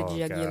Oh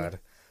jugular. god.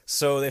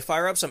 So they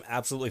fire up some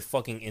absolutely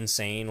fucking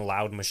insane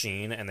loud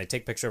machine, and they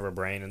take picture of her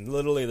brain, and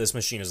literally this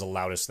machine is the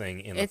loudest thing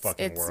in the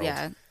fucking world.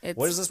 Yeah.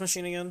 What is this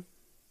machine again?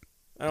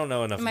 I don't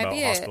know enough It might about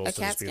be a hospitals to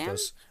CAT dispute scan?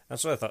 this.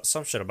 That's what I thought.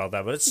 Some shit about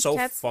that, but it's so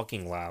Cats-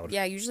 fucking loud.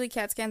 Yeah, usually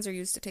CAT scans are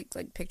used to take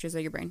like pictures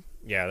of your brain.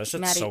 Yeah, that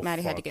shit's Maddie so had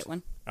to fucked. get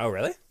one. Oh,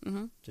 really?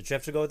 Mm-hmm. Did you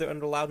have to go there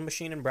under a loud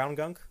machine in brown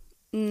gunk?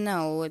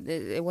 No,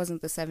 it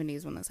wasn't the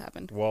 70s when this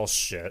happened. Well,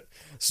 shit.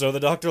 So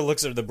the doctor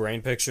looks at the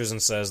brain pictures and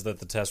says that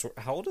the tests were...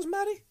 How old is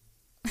Maddie?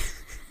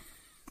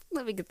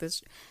 Let me get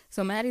this.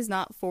 So Maddie's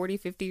not 40,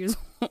 50 years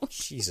old.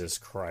 Jesus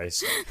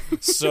Christ.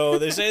 So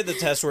they say the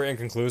tests were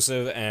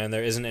inconclusive and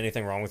there isn't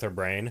anything wrong with her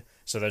brain.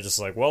 So they're just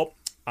like, well,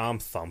 I'm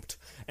thumped.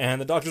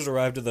 And the doctors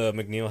arrived at the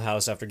McNeil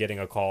house after getting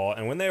a call.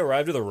 And when they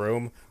arrived at the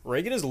room,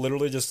 Reagan is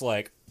literally just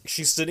like...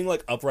 She's sitting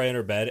like upright in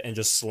her bed and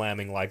just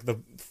slamming like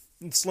the...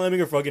 Slamming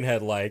her fucking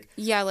head like...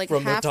 Yeah, like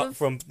from half the top, of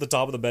from the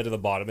top of the bed to the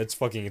bottom. It's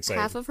fucking insane.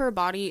 half of her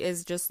body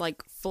is just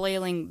like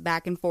flailing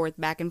back and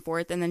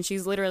forth, and then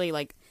she's literally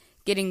like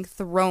getting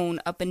thrown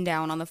up and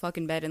down on the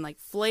fucking bed and like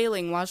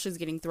flailing while she's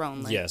getting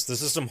thrown. Like, Yes,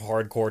 this is some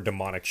hardcore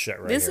demonic shit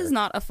right this here. is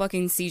not a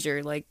fucking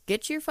seizure. Like,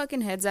 get your fucking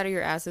heads out of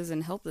your asses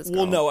and help this girl.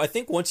 Well, no, I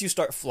think once you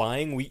start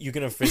flying, you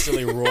can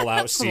officially rule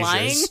out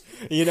seizures.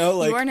 Flying? You know,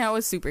 like... You are now a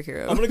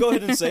superhero. I'm gonna go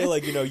ahead and say,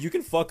 like, you know, you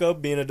can fuck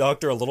up being a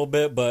doctor a little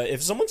bit, but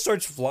if someone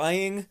starts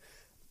flying,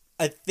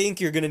 I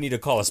think you're gonna need to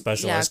call a yeah,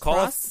 specialist.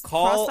 cross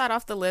call that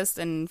off the list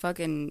and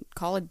fucking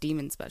call a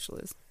demon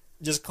specialist.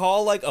 just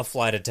call like a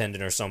flight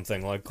attendant or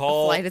something. Like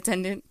call Flight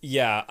attendant.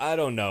 Yeah, I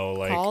don't know.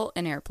 Like Call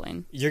an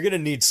airplane. you're gonna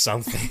need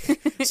something.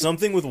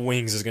 Something with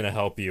wings is gonna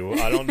help you.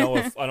 I don't know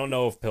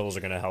if pills are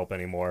gonna help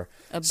anymore.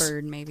 A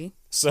bird, maybe.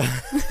 So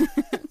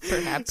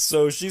Perhaps.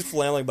 So she's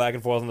flailing back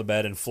and forth on the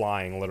bed and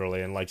flying,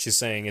 literally, and like she's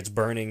saying it's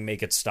burning,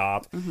 make it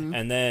stop.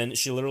 And then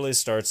she literally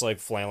starts like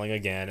flailing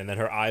again, and then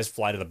her eyes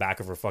fly to the back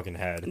of her fucking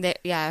head.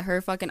 Yeah,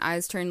 her fucking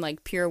eyes turn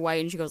like pure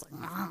white and she goes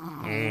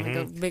like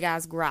a big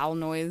ass growl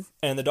noise.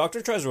 And the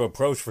doctor tries to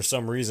approach for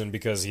some reason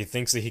because he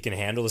thinks that he can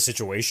handle the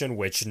situation,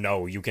 which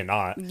no, you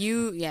cannot.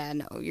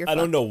 You're I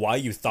don't know why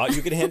you thought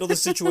you could handle the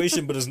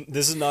situation, but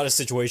this is not a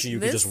situation you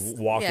could just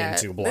walk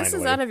into blindly. This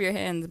is out of your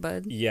hands,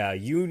 bud. Yeah,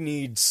 you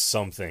need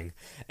something.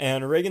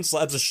 And Reagan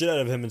slaps the shit out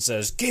of him and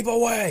says, "Keep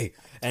away!"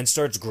 and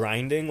starts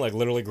grinding, like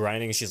literally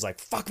grinding. And she's like,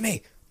 "Fuck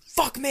me!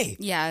 Fuck me!"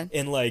 Yeah.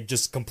 In like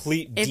just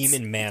complete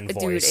demon man voice.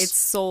 Dude,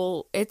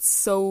 it's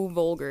so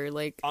vulgar.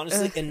 Like,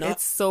 honestly, and not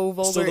it's so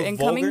vulgar. the And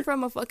vulgar- coming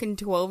from a fucking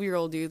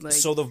 12-year-old dude, like,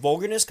 So the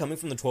vulgarness coming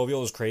from the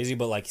 12-year-old is crazy,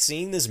 but like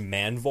seeing this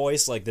man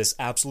voice, like this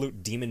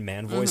absolute demon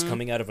man voice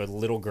coming out of a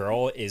little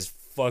girl is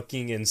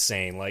fucking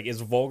insane. Like,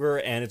 it's vulgar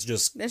and it's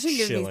just That should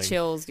give me chilling.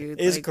 chills, dude.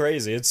 It's Like,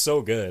 crazy. It's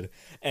so good.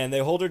 And they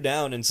hold her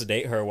down and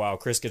sedate her while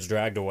Chris gets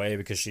dragged away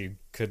because she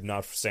could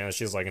not stand it.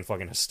 She's like in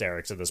fucking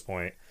hysterics at this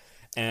point.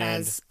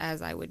 And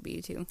as I would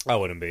be too. I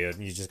wouldn't be.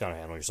 You just gotta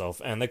handle yourself.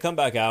 And they come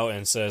back out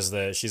and says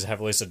that she's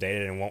heavily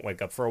sedated and won't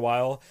wake up for a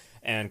while.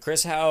 And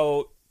Chris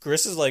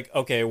is like,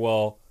 okay,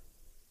 well,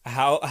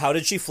 how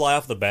did she fly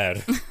off the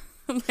bed?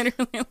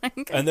 Literally,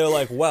 like, And they're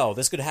like, well,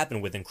 this could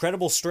happen with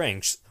incredible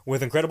strength.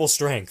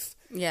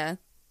 yeah.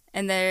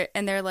 And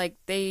they're like,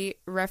 they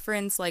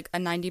reference like a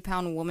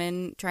 90-pound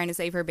woman trying to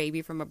save her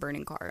baby from a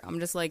burning car. I'm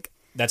just like,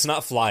 That's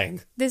not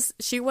flying.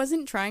 she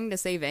wasn't trying to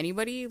save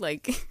anybody.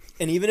 Like,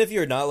 And even if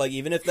you're not, like,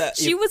 even if that...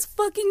 she was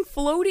fucking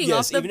floating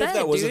off the even bed, if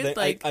that was dude. a thing,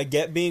 Like, I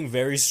get being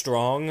very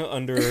strong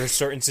under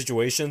certain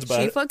situations, she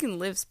but fucking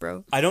lives,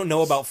 bro. I don't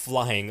know about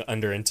flying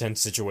under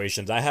intense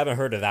situations. I haven't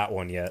heard of that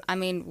one yet. I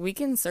mean, we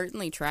can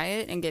certainly try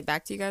it and get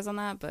back to you guys on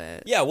that,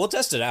 but Yeah, we'll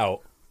test it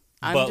out.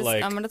 I'm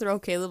gonna throw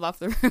Caleb off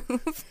the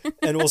roof.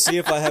 And we'll see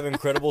if I have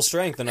incredible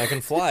strength and I can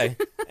fly.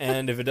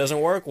 And if it doesn't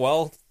work,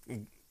 well,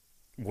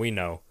 we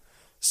know.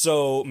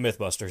 So,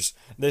 Mythbusters.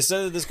 They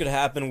said that this could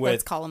happen with...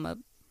 Let's call him up.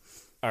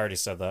 I already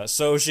said that.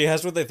 So she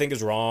has what they think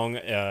is wrong,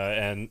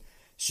 and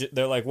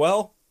they're like,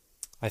 well,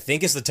 I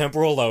think it's the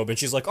temporal lobe. And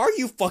she's like, are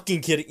you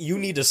fucking kidding? You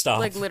need to stop.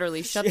 Like,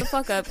 literally, shut the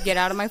fuck up, get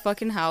out of my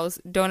fucking house,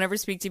 don't ever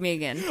speak to me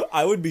again.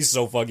 I would be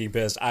so fucking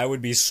pissed. I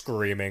would be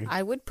screaming.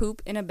 I would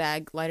poop in a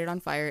bag, light it on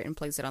fire, and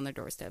place it on their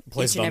doorstep.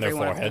 Place Each it and on every their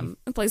one of forehead. them.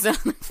 And place it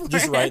on their forehead.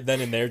 Just right then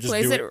and there, just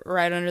place do it it.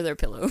 right under their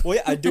pillow. Well,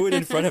 yeah, I'd do it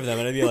in front of them,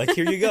 and I'd be like,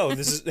 here you go.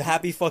 This is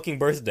happy fucking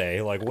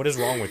birthday. Like, what is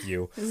wrong with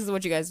you? This is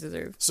what you guys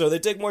deserve. So they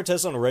take more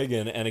tests on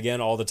Reagan, and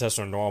again, all the tests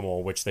are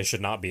normal, which they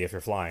should not be if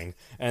you're flying.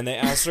 And they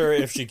ask her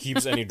if she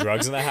keeps any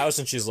drugs in the house,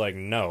 and she's like,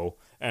 no.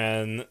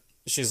 And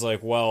she's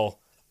like, well,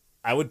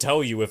 I would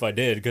tell you if I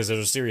did, because there's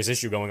a serious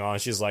issue going on.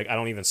 She's like, I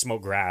don't even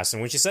smoke grass.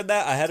 And when she said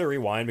that, I had to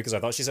rewind, because I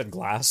thought she said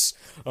glass.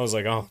 I was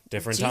like, oh,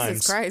 different Jesus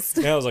times. Christ.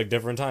 Yeah, I was like,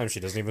 different times. She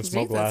doesn't even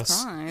smoke Jesus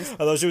glass. Christ. I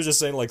thought she was just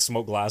saying, like,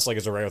 smoke glass, like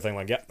it's a rare thing.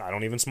 Like, yeah, I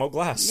don't even smoke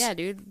glass. Yeah,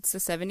 dude, it's the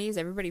 70s.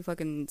 Everybody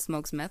fucking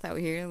smokes meth out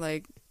here.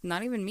 Like,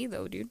 not even me,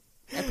 though, dude.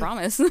 I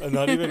promise.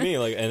 Not even me.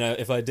 Like, and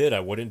if I did, I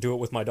wouldn't do it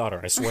with my daughter.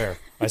 I swear.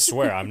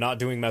 I'm not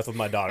doing meth with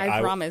my daughter.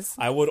 I promise.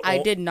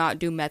 I did not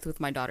do meth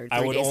with my daughter 3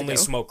 I would days only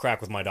ago. smoke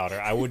crack with my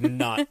daughter. I would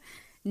not.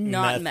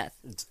 Not meth.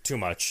 It's too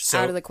much. So,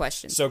 Out of the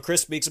question. So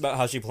Chris speaks about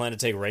how she planned to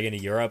take Reagan to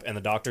Europe, and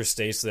the doctor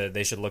states that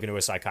they should look into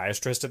a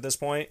psychiatrist at this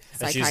point.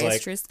 And she's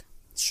like,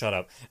 shut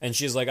up. And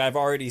she's like, I've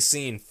already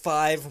seen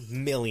 5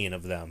 million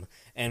of them.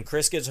 And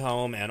Chris gets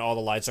home, and all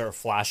the lights are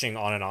flashing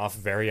on and off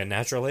very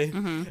unnaturally.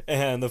 Mm-hmm.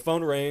 And the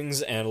phone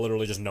rings, and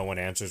literally just no one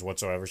answers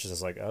whatsoever. She's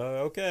just like,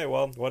 okay,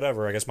 well,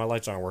 whatever. I guess my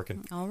lights aren't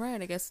working. All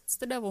right, I guess it's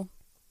the devil.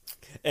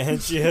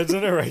 And she heads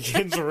into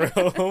Reagan's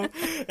room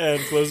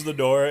and closes the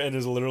door and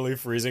is literally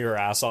freezing her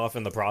ass off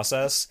in the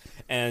process.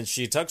 And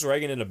she tucks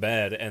Reagan into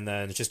bed, and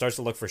then she starts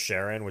to look for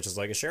Sharon, which is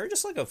like, is Sharon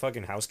just like a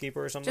fucking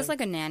housekeeper or something? Just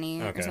like a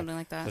nanny or something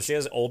like that. So she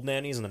has old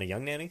nannies and then a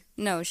young nanny?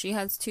 No, she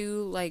has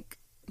 2, like,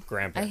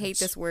 grandparents. I hate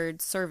this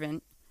word,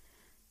 servant.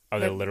 Oh,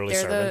 they're literally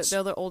servants?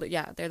 They're the older,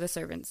 yeah, they're the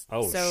servants.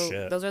 Oh, so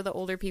shit. Those are the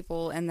older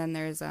people, and then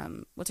there's,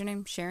 what's her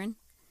name? Sharon?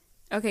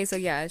 Okay, so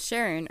yeah,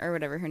 Sharon, or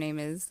whatever her name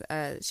is,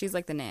 she's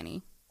like the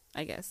nanny,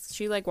 I guess.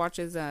 She, like,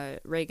 watches,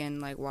 Reagan,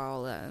 like,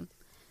 while,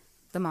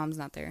 the mom's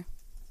not there.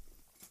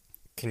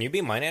 Can you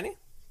be my nanny?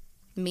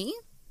 Me?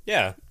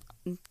 Yeah.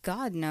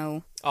 God,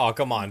 no. Oh,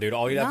 come on, dude.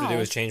 All you have to do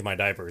No. is change my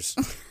diapers.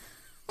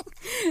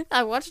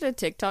 I watched a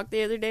TikTok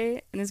the other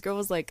day, and this girl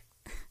was like,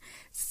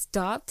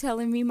 stop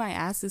telling me my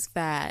ass is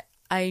fat.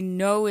 I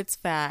know it's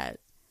fat.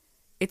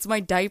 It's my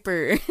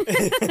diaper.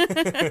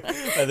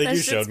 I think you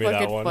showed me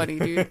that one. Funny,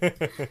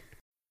 dude.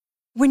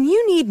 When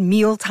you need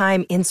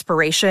mealtime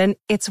inspiration,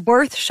 it's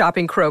worth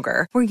shopping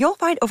Kroger, where you'll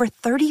find over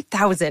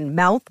 30,000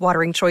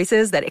 mouth-watering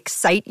choices that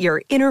excite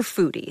your inner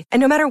foodie. And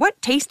no matter what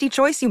tasty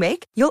choice you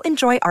make, you'll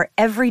enjoy our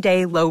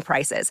everyday low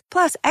prices,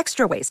 plus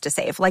extra ways to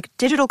save, like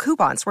digital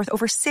coupons worth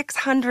over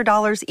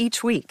 $600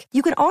 each week.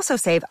 You can also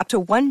save up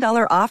to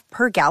 $1 off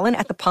per gallon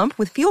at the pump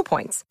with fuel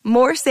points.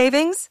 More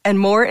savings and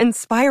more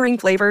inspiring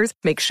flavors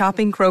make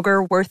shopping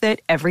Kroger worth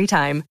it every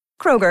time.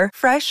 Kroger,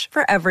 fresh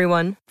for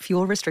everyone.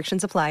 Fuel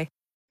restrictions apply.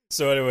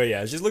 So anyway,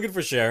 yeah, she's looking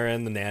for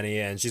Sharon, the nanny,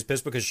 and she's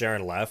pissed because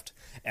Sharon left.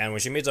 And when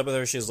she meets up with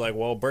her, she's like,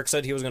 well, Burke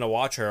said he was going to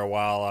watch her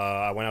while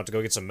I went out to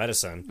go get some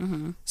medicine.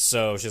 Mm-hmm.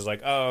 So she's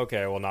like, oh,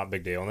 okay, well, not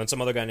big deal. And then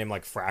some other guy named,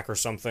 like, Frack or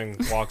something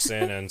walks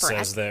in and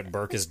says that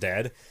Burke is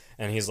dead.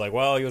 And he's like,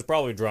 well, he was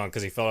probably drunk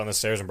because he fell down the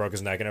stairs and broke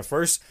his neck. And at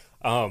first,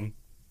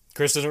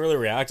 Chris doesn't really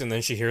react, and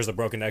then she hears the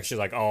broken neck. She's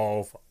like,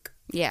 oh, fuck.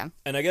 Yeah.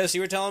 And I guess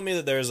you were telling me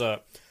that there's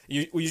a...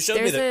 You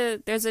showed me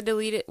that... There's a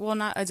deleted... Well,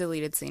 not a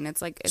deleted scene.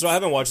 It's like... So I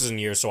haven't watched this in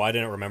years, so I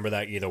didn't remember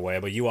that either way.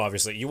 But you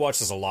watched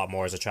this a lot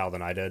more as a child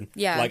than I did.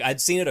 Yeah. Like, I'd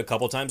seen it a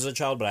couple times as a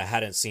child, but I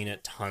hadn't seen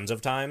it tons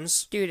of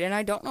times. Dude, and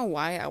I don't know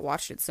why I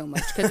watched it so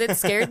much. Because it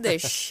scared the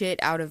shit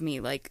out of me.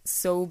 Like,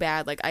 so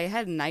bad. Like, I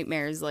had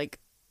nightmares, like...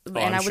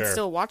 and I would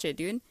still watch it,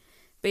 dude.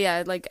 But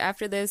yeah, like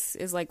after this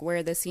is like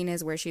where the scene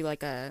is where she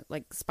like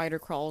spider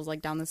crawls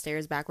like down the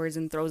stairs backwards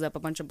and throws up a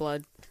bunch of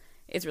blood.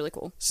 It's really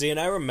cool. See, and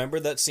I remember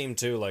that scene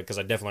too, like, because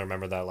I definitely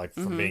remember that, like,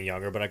 from being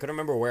younger, but I couldn't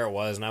remember where it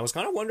was, and I was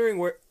kind of wondering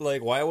where,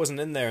 like, why I wasn't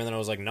in there, and then I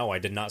was like, no, I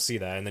did not see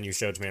that, and then you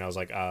showed it to me, and I was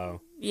like,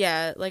 oh.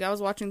 Yeah, like I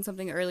was watching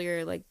something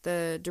earlier, like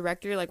the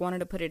director like wanted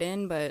to put it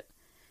in, but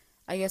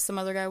I guess some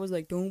other guy was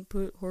like, don't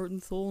put heart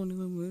and soul into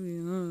the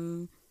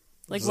movie.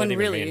 Like, when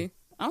really, mean?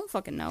 I don't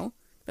fucking know.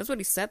 That's what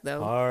he said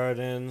though. Heart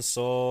and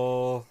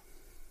soul,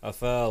 I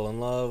fell in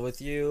love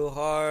with you,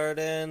 heart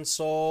and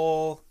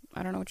soul.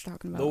 I don't know what you're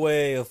talking about. The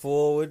way a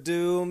fool would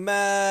do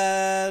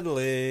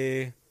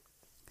madly.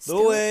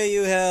 The way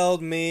you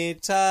held me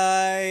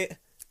tight.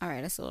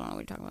 Alright, I still don't know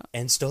what you're talking about.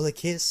 And stole a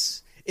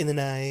kiss in the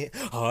night.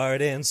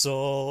 Heart and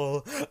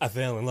soul. I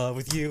fell in love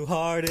with you,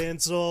 heart and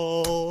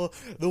soul.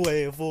 The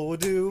way a fool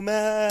would do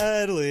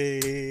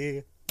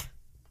madly.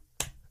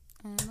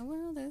 And the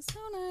world is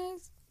so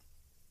nice.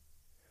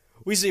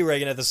 We see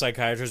Reagan at the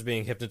psychiatrist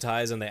being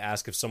hypnotized, and they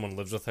ask if someone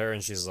lives with her,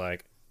 and she's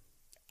like,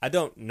 I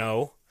don't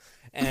know.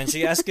 And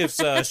she asks if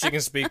she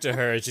can speak to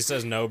her, and she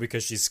says no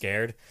because she's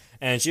scared.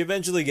 And she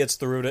eventually gets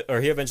through to,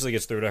 or he eventually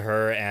gets through to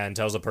her and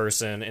tells the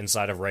person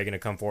inside of Reagan to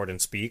come forward and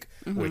speak,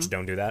 which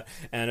don't do that.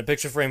 And a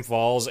picture frame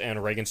falls,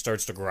 and Reagan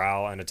starts to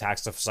growl and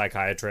attacks the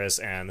psychiatrist,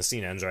 and the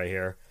scene ends right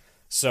here.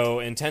 So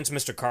Intense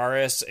Mr.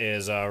 Karras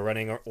is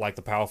running like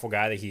the powerful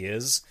guy that he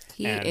is.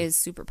 He is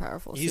super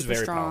powerful. He's super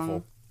very strong.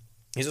 powerful.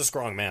 He's a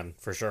strong man,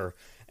 for sure.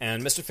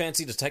 And Mr.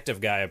 Fancy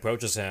Detective Guy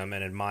approaches him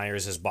and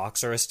admires his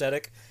boxer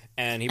aesthetic.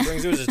 And he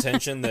brings to his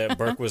attention that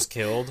Burke was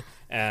killed.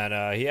 And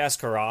he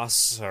asks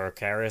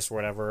Karras,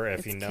 whatever,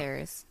 if he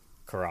knows.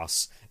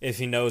 Karras. If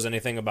he knows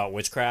anything about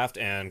witchcraft.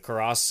 And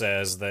Karras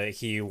says that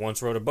he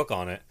once wrote a book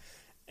on it.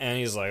 And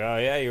he's like, oh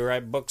yeah, you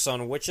write books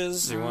on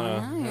witches? You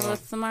You're a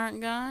smart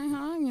guy,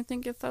 huh? You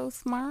think you're so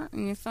smart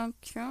and you're so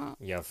cute?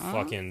 You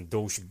fucking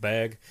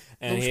douchebag.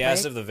 And he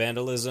asks if the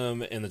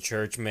vandalism in the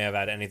church may have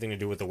had anything to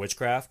do with the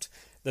witchcraft.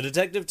 The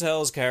detective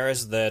tells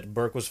Karras that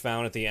Burke was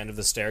found at the end of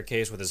the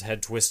staircase with his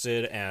head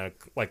twisted and,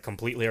 like,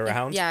 completely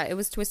around. Yeah, it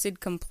was twisted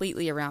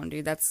completely around,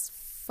 dude. That's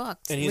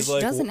fucked. And he's which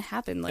like, doesn't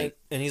happen, like...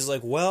 And he's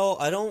like, well,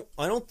 I don't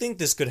think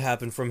this could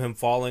happen from him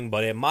falling,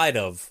 but it might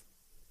have.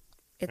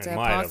 It's a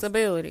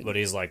possibility. But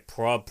he's like,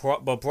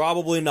 but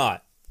probably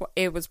not.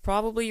 It was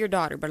probably your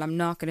daughter, but I'm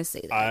not going to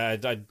say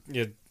that.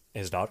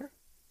 His daughter?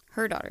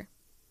 Her daughter.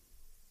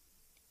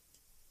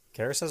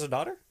 Karras has a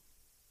daughter?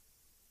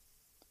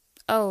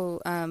 Oh,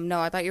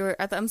 no, I thought you were...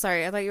 I'm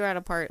sorry, I thought you were at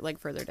a part, like,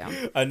 further down.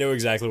 I knew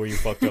exactly where you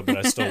fucked up, but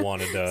I still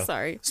wanted to...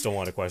 Sorry. Still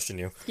want to question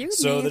you.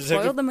 Excuse me,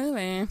 spoiled the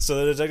movie. So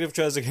the detective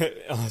tries to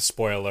get...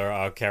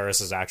 spoiler,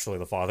 Karras is actually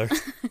the father.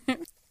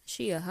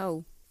 She a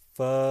hoe.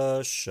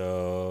 For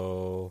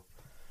sure.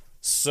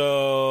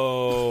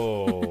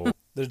 So,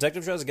 the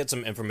detective tries to get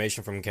some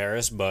information from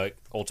Karras, but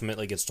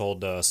ultimately gets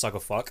told to suck a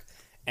fuck.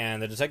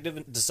 And the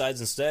detective decides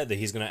instead that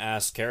he's going to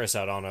ask Karras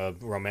out on a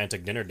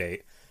romantic dinner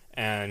date.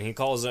 And he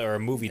calls it, or a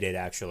movie date,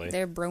 actually.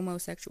 They're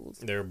bromosexuals.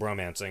 They're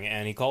bromancing.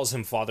 And he calls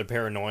him Father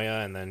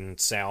Paranoia and then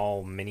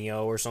Sal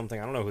Mineo or something.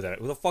 I don't know who that is.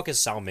 Who the fuck is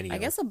Sal Mineo? I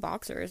guess a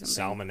boxer or something.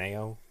 Sal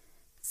Mineo?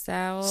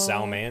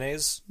 Sal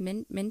Mayonnaise?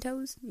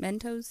 Mentos?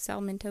 Sal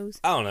Mentos?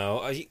 I don't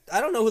know. I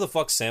don't know who the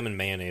fuck Salmon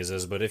Mayonnaise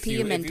is, but if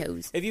you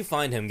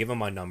find him, give him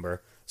my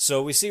number.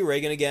 So we see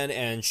Reagan again,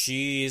 and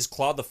she's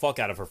clawed the fuck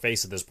out of her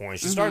face at this point.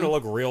 She's starting to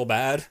look real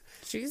bad.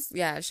 She's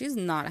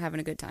not having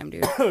a good time,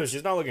 dude.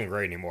 She's not looking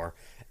great anymore.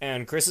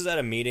 And Chris is at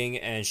a meeting,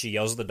 and she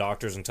yells at the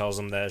doctors and tells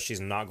them that she's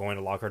not going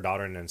to lock her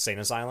daughter in an insane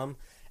asylum.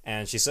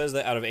 And she says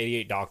that out of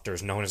 88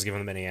 doctors, no one has given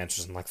them any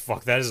answers. I'm like,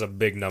 fuck, that is a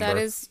big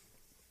number.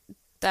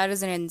 That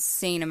is an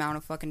insane amount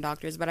of fucking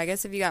doctors, but I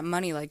guess if you got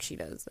money like she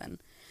does, then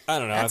I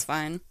don't know. That's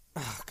fine.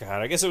 Oh,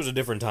 God, I guess it was a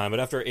different time, but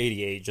after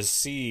 88, just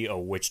see a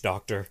witch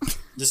doctor.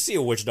 Just see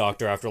a witch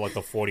doctor after, like,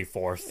 the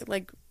 44th.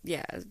 Like,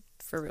 yeah,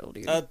 for real,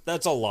 dude.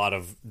 That's a lot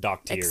of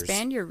doctors.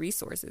 Expand your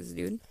resources,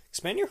 dude.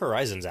 Expand your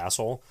horizons,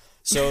 asshole.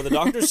 So the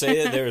doctors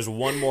say that there is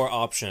one more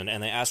option,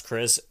 and they ask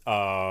Chris,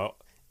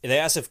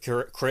 if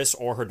Chris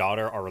or her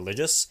daughter are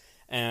religious,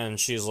 and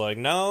she's like,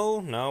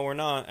 no, we're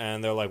not.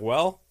 And they're like,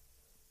 well,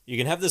 you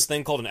can have this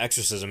thing called an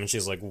exorcism. And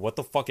she's like, what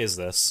the fuck is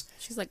this?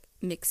 She's like,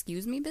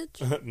 excuse me, bitch?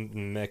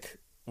 Mick,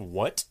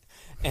 what?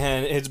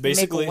 And it's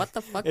basically... Mick, what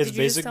the fuck did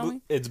you just tell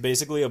me? It's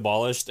basically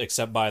abolished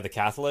except by the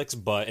Catholics,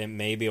 but it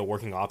may be a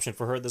working option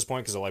for her at this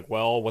point, because they're like,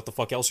 well, what the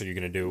fuck else are you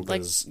going to do?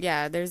 Because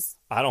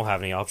I don't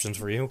have any options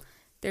for you.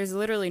 There's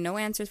literally no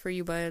answers for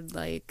you, bud.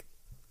 Like,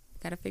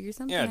 gotta figure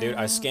something out. Yeah, dude,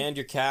 I scanned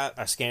your cat,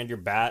 I scanned your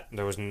bat,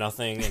 there was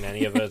nothing in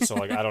any of it, so,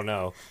 like, I don't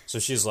know. So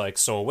she's like,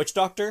 so a witch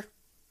doctor?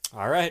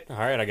 All right,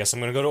 I guess I'm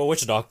gonna go to a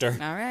witch doctor.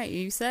 All right,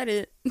 you said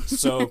it.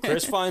 So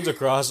Chris finds a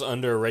cross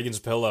under Reagan's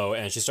pillow,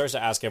 and she starts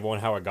to ask everyone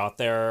how it got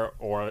there,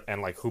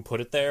 and like who put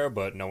it there,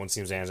 but no one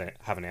seems to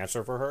have an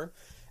answer for her.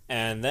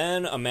 And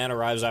then a man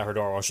arrives at her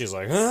door while she's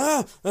like,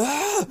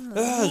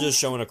 just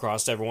showing a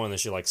cross to everyone, and then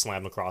she like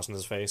slammed the cross in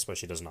his face, but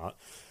she does not.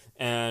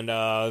 And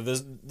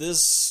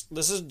this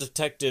is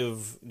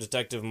detective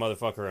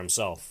motherfucker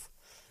himself.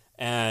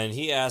 And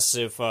he asks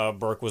if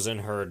Burke was in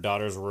her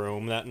daughter's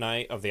room that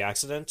night of the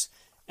accident,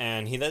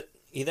 and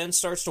he then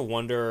starts to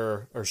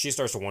wonder, or she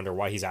starts to wonder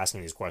why he's asking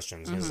these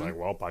questions. He's like,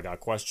 "Well, I got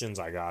questions.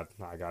 I got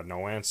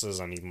no answers.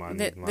 I need my."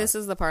 This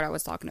is the part I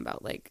was talking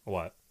about. Like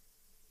what?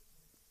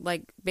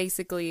 Like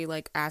basically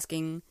like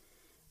asking,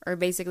 or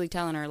basically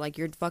telling her like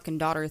your fucking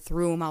daughter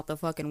threw him out the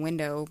fucking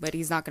window, but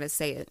he's not gonna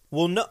say it.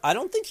 Well, no, I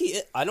don't think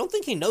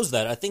he knows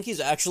that. I think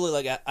he's actually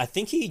like, I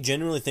think he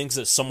genuinely thinks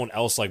that someone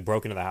else like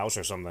broke into the house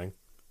or something.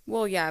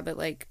 Well, yeah, but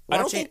like I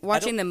don't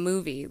watching the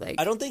movie, like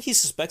I don't think he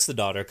suspects the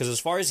daughter, because as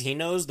far as he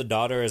knows, the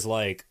daughter is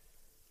like,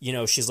 you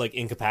know, she's like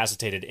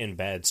incapacitated in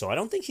bed. So I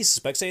don't think he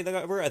suspects anything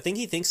of her. I think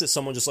he thinks that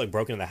someone just like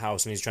broke into the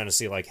house and he's trying to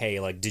see like,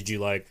 hey, like, did you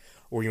like,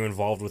 were you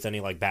involved with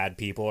any like bad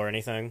people or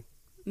anything?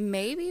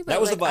 maybe. But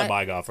That was like, the vibe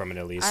I got from it,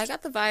 at least. I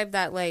got the vibe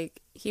that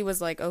like he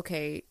was like,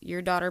 okay,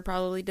 your daughter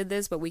probably did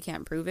this, but we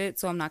can't prove it,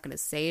 so I'm not gonna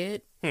say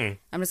it. I'm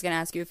just gonna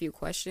ask you a few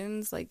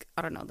questions. Like,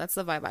 I don't know. That's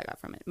the vibe I got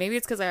from it. Maybe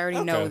it's because I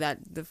already know that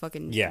the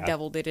fucking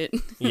devil did it.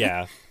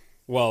 Yeah.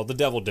 Well, the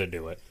devil did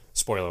do it.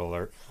 Spoiler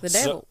alert. The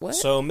devil? What?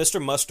 So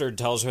Mr. Mustard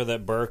tells her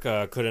that Burke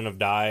couldn't have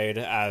died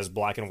as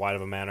black and white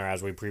of a manner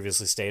as we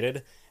previously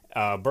stated.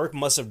 Burke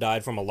must have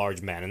died from a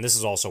large man, and this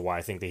is also why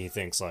I think that he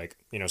thinks, like,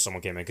 you know,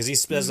 someone came in. Because he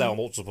says that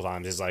multiple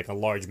times. He's like, a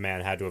large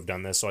man had to have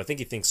done this, so I think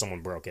he thinks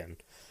someone broke in.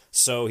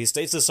 So he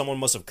states that someone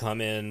must have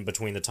come in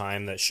between the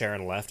time that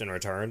Sharon left and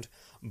returned,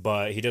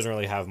 but he doesn't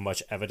really have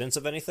much evidence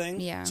of anything.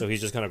 Yeah. So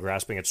he's just kind of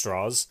grasping at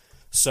straws.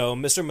 So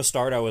Mr.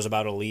 Mustardo was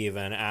about to leave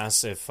and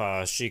asks if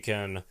she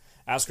can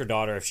ask her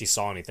daughter if she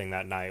saw anything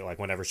that night, like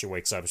whenever she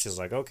wakes up. She's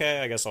like, okay,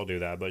 I guess I'll do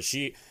that. But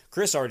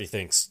Chris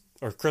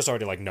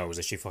already like knows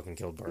that she fucking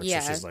killed Burke.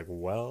 Yeah. So she's like,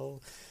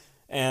 well,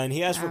 and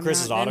he asked for I'm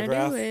Chris's not gonna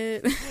autograph. do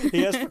it.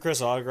 He asked for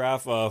Chris'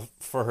 autograph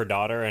for her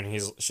daughter, and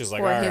she's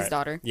like, For all his right.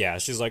 daughter. Yeah,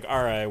 she's like,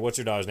 all right, what's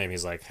your daughter's name?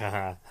 He's like, ha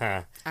ha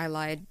ha. I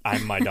lied.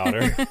 I'm my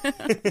daughter.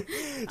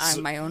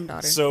 I'm my own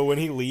daughter. So when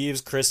he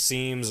leaves, Chris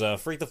seems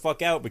freaked the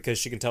fuck out because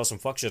she can tell some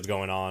fuck shit's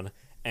going on.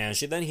 And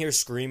she then hears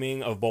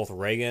screaming of both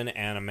Reagan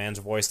and a man's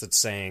voice that's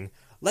saying,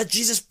 let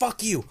Jesus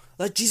fuck you!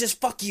 Let Jesus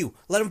fuck you!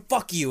 Let him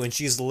fuck you! And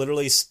she's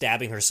literally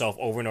stabbing herself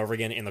over and over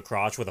again in the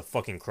crotch with a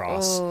fucking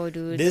cross. Oh,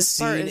 dude. This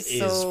part scene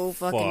is so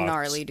fucking fucked.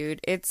 gnarly, dude.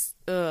 It's,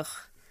 ugh.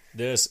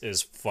 This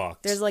is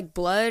fucked. There's like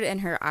blood and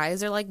her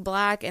eyes are like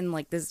black and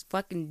like this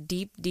fucking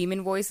deep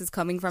demon voice is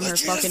coming from her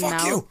fucking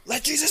mouth. You!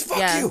 Let Jesus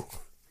fuck you!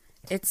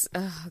 It's,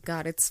 oh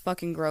god, it's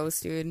fucking gross,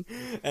 dude.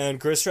 And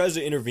Chris tries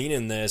to intervene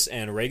in this,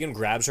 and Reagan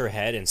grabs her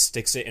head and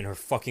sticks it in her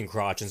fucking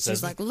crotch and says,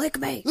 She's like, lick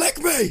me! Lick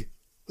me!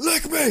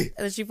 Lick me! And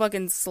then she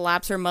fucking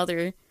slaps her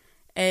mother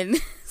and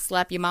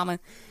slap your mama.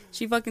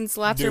 She fucking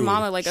slaps her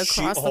mama like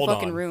across the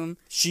fucking room.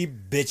 She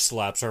bitch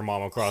slaps her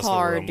mom across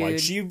Hard, the room.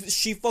 dude. Like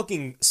she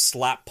fucking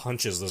slap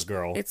punches this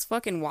girl. It's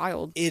fucking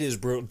wild. It is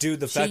brutal,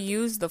 dude. She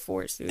used the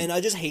force, dude. And I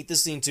just hate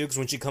this scene too, because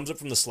when she comes up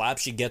from the slap,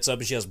 she gets up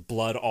and she has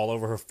blood all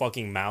over her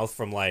fucking mouth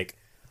from like,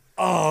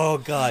 oh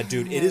god,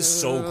 dude, it is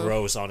so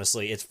gross.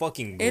 Honestly, it's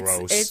fucking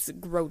gross. It's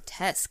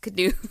grotesque,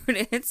 dude.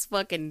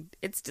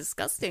 It's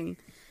disgusting.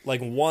 Like,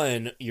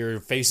 1, your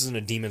face is in a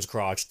demon's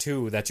crotch.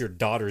 2, that's your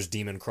daughter's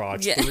demon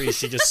crotch. Yeah. 3,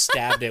 she just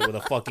stabbed it with a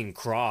fucking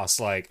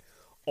cross. Like,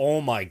 oh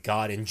my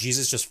god, and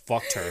Jesus just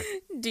fucked her.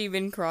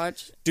 Demon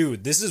crotch.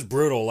 Dude, this is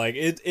brutal. Like,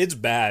 it's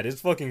bad.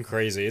 It's fucking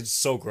crazy. It's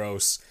so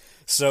gross.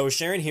 So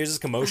Sharon hears this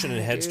commotion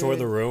and heads toward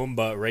the room,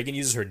 but Reagan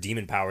uses her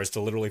demon powers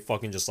to literally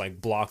fucking just, like,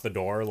 block the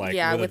door, like,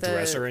 with a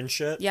dresser and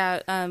shit.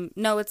 Yeah,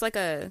 no, it's like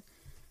a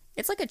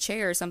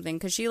chair or something,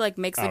 because she, like,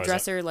 makes the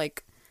dresser,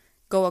 like,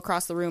 go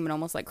across the room and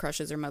almost, like,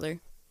 crushes her mother.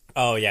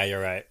 Oh, yeah, you're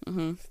right.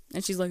 Mm-hmm.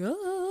 And she's like,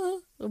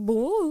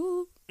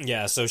 boy.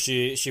 Yeah, so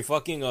she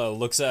fucking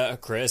looks at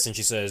Chris and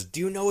she says,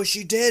 do you know what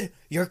she did?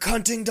 Your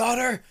cunting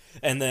daughter?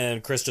 And then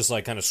Chris just,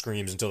 like, kind of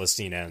screams until the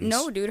scene ends.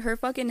 No, dude, her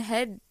fucking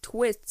head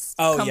twists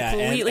and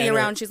completely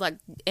around. She's like,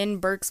 in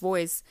Burke's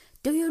voice,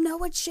 do you know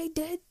what she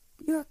did?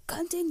 Your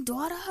cunting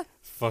daughter?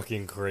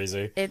 Fucking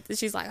crazy.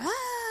 She's like,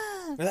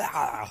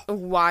 A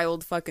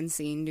wild fucking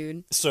scene,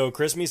 dude. So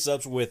Chris meets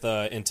up with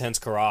Intense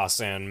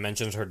Karas and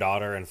mentions her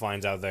daughter and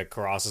finds out that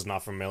Karas is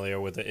not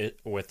familiar with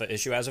the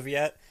issue as of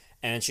yet.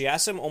 And she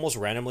asks him almost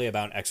randomly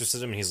about an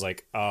exorcism, and he's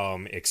like,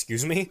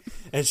 excuse me?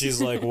 And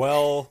she's like,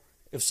 well,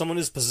 if someone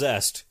is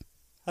possessed,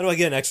 how do I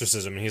get an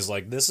exorcism? And he's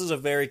like, this is a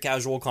very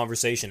casual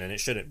conversation, and it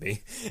shouldn't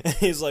be. And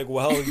he's like,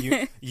 well,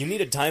 you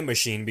need a time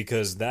machine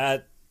because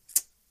that's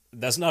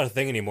not a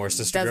thing anymore,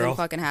 sister girl. Doesn't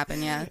fucking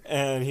happen, yeah.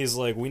 And he's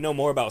like, we know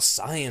more about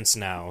science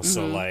now,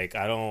 so, like,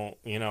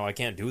 I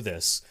can't do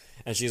this.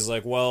 And she's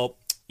like, well,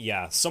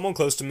 yeah, someone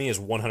close to me is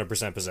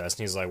 100% possessed.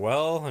 And he's like,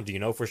 well, do you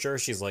know for sure?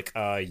 She's like,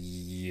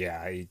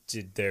 yeah,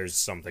 there's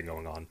something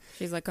going on.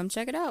 She's like, come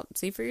check it out.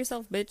 See for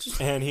yourself,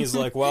 bitch. And he's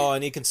like, well, I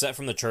need consent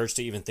from the church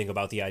to even think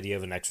about the idea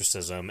of an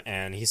exorcism.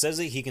 And he says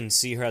that he can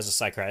see her as a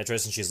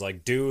psychiatrist, and she's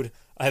like, dude,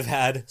 I've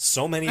had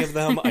so many of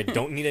them, I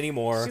don't need any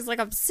more. She's like,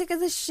 I'm sick of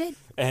this shit.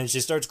 And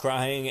she starts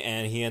crying,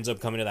 and he ends up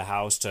coming to the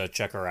house to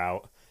check her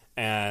out.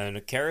 And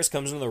Karis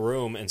comes into the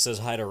room and says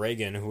hi to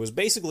Reagan, who is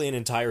basically an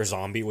entire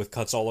zombie with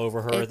cuts all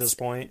over her at this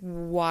point.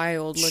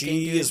 Wild looking,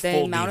 She dude. is The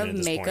full amount demon of at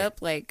this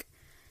makeup, like,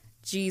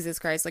 Jesus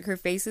Christ. Like, her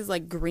face is,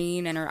 like,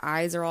 green and her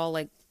eyes are all,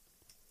 like,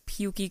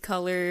 pukey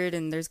colored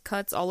and there's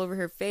cuts all over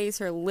her face.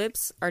 Her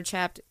lips are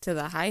chapped to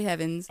the high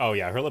heavens. Oh,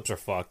 yeah, her lips are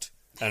fucked.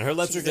 And her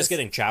lips are Jesus. just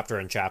getting chapter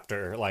and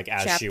chapter, like,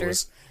 as she Chapter.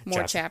 was...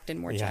 More chapped and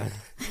more chapped.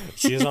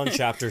 She is on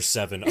chapter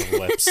 7 of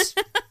lips.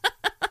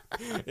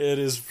 It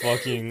is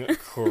fucking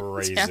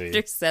crazy.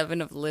 Chapter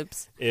 7 of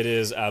lips. It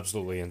is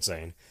absolutely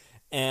insane.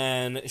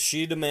 And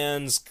she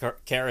demands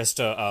Karis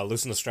to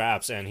loosen the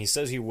straps, and he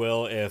says he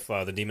will if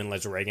the demon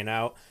lets Reagan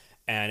out.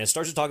 And it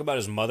starts to talk about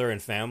his mother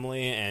and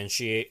family, and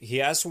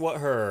he asks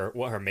what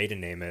her maiden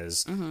name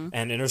is. Mm-hmm.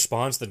 And in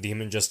response, the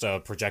demon just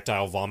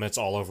projectile vomits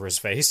all over his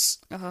face.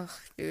 Oh,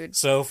 dude.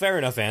 So, fair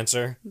enough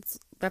answer.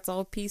 That's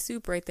all pea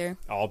soup right there.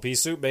 All pea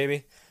soup,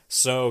 baby.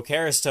 So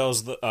Karis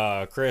tells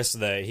Chris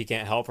that he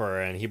can't help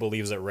her, and he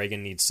believes that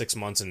Reagan needs 6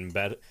 months in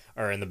bed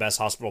or in the best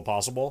hospital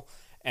possible.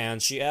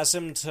 And she asks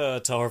him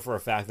to tell her for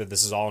a fact that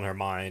this is all in her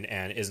mind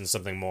and isn't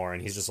something more.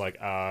 And he's just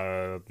like,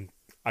 I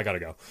gotta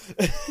go.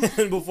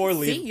 And before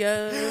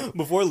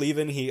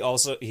leaving, he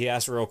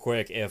asked real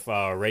quick if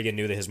Reagan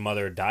knew that his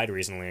mother died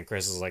recently, and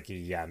Chris is like,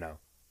 yeah, no.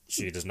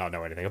 She does not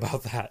know anything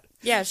about that.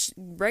 Yeah,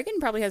 Reagan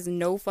probably has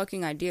no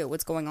fucking idea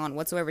what's going on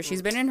whatsoever.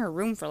 She's been in her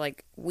room for,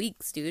 like,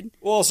 weeks, dude.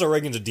 Well, also,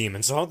 Reagan's a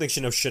demon, so I don't think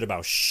she knows shit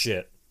about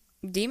shit.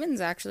 Demons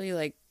actually,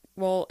 like,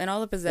 well, in all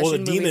the possession Well, the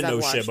movies demon I've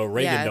knows watched, shit, but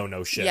Reagan don't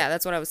know shit. Yeah,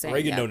 that's what I was saying.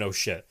 Reagan yeah. don't know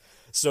shit.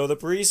 So the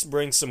priest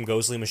brings some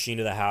ghostly machine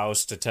to the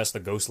house to test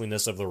the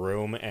ghostliness of the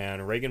room,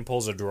 and Reagan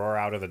pulls a drawer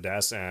out of the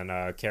desk, and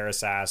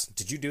Karis asks,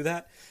 "Did you do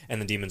that?" And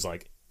the demon's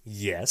like,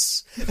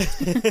 "Yes."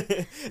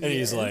 And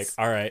he's like,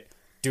 "All right,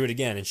 do it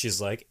again." And she's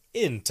like,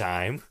 "In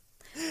time."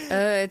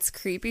 It's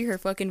creepy, her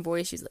fucking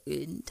voice. She's like,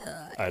 in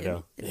time. I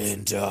know.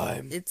 In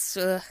time. It's,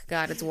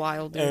 God, it's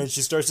wild, dude. And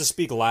she starts to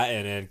speak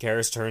Latin, and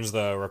Karis turns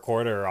the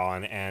recorder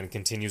on and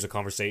continues a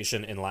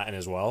conversation in Latin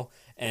as well.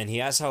 And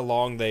he asks how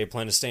long they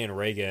plan to stay in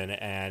Reagan,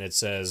 and it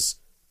says,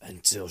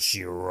 until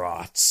she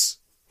rots.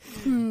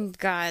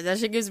 God, that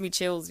shit gives me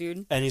chills,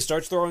 dude. And he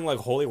starts throwing, like,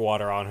 holy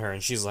water on her,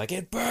 and she's like,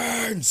 it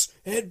burns!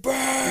 It burns!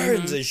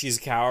 Mm-hmm. And she's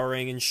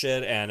cowering and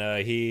shit,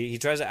 and he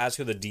tries to ask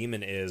who the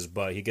demon is,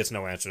 but he gets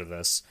no answer to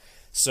this.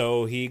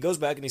 So he goes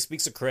back and he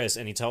speaks to Chris,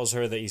 and he tells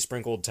her that he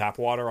sprinkled tap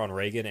water on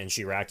Reagan, and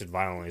she reacted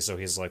violently. So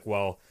he's like,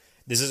 well,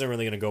 this isn't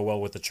really going to go well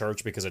with the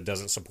church because it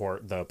doesn't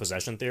support the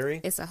possession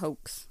theory. It's a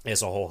hoax.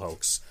 It's a whole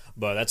hoax.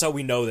 But that's how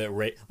we know that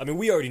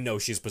we already know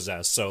she's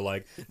possessed. So,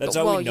 like, that's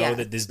how we know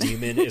that this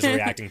demon is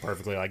reacting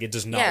perfectly. Like, it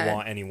does not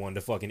want anyone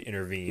to fucking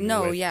intervene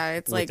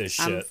it's with like, this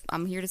shit.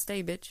 I'm here to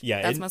stay, bitch.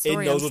 Yeah, that's my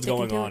story. It knows what's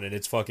going on, and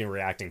it's fucking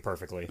reacting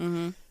perfectly.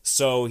 Mm-hmm.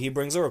 So he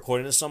brings a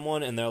recording to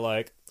someone, and they're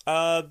like,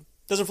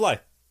 doesn't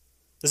fly.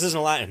 This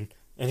isn't Latin.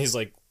 And he's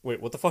like, wait,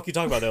 what the fuck are you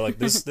talking about? They're like,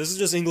 this is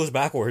just English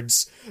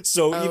backwards.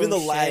 So even the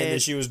Latin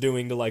that she was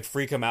doing to, like,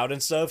 freak him out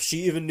and stuff,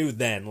 she even knew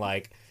then,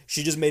 like,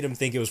 she just made him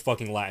think it was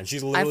fucking Latin.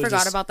 She's literally I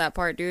forgot about that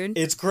part, dude.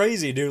 It's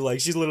crazy, dude. Like,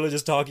 she's literally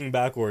just talking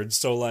backwards.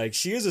 So, like,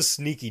 she is a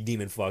sneaky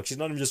demon fuck. She's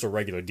not even just a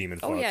regular demon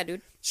fuck. Oh, yeah,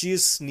 dude. She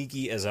is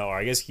sneaky as hell. Or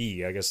I guess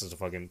it's a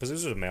fucking...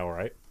 Pazuzu's a male,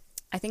 right?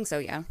 I think so,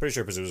 yeah. Pretty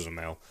sure Pazuzu's a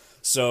male.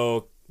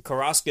 So,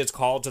 Karas gets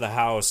called to the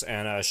house,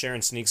 and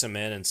Sharon sneaks him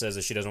in and says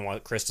that she doesn't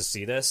want Chris to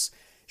see this.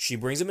 She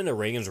brings him into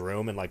Reagan's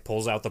room and, like,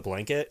 pulls out the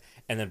blanket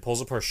and then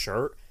pulls up her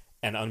shirt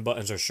and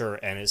unbuttons her shirt,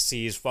 and it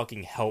sees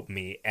fucking "help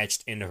me"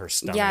 etched into her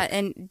stomach. Yeah,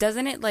 and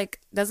doesn't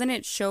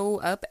it show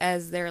up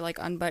as they're, like,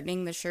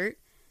 unbuttoning the shirt?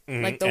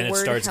 Mm-hmm. Like, the and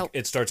word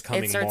it starts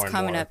coming more and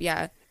more. up,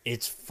 yeah.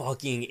 It's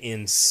fucking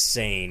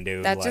insane,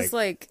 dude. That's just,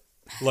 like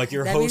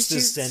your host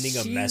is sending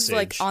a message. She's,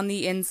 like, on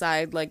the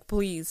inside, like,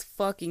 please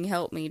fucking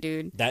help me,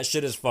 dude. That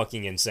shit is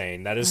fucking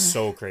insane. That is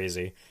so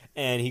crazy.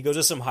 And he goes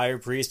to some higher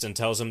priest and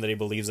tells him that he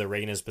believes that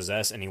Reagan is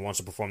possessed and he wants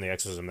to perform the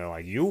exorcism. They're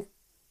like, You,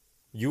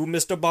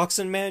 Mr.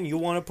 Boxing Man, you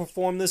want to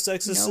perform this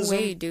exorcism?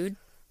 No way, dude.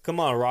 Come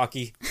on,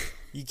 Rocky.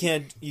 You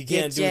can't do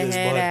Get your this,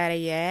 head bud. out of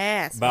your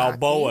ass,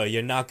 Balboa, Rocky.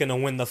 you're not gonna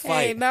win the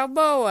fight. Hey,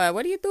 Balboa,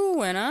 what are you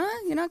doing, huh?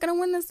 You're not gonna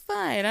win this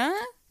fight,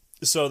 huh?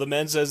 So the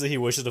man says that he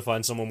wishes to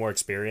find someone more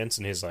experienced,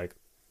 and he's like,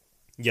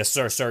 yes,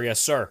 sir, yes,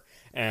 sir.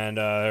 And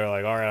they're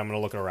like, all right, I'm going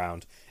to look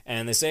around.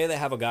 And they say they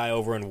have a guy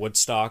over in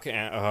Woodstock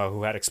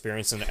who had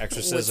experience in the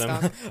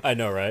exorcism. I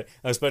know, right?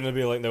 I was expecting to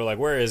be like, they were like,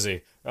 where is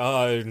he?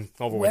 Over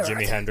with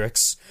Jimi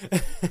Hendrix.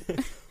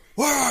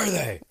 Where are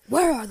they?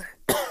 Where are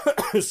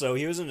they? So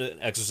he was in an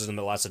exorcism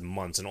that lasted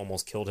months and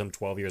almost killed him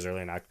 12 years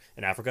earlier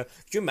in Africa.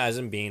 Could you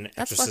imagine being an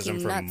exorcism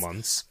for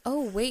months?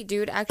 Oh, wait,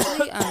 dude.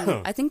 Actually,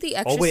 I think The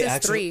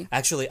Exorcist 3.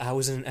 Actually, I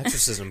was in an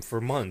exorcism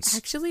for months.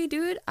 Actually,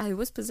 dude, I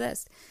was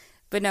possessed.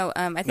 But no,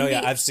 I think... No,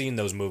 yeah, I've seen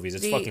those movies.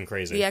 It's fucking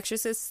crazy. The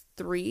Exorcist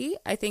 3,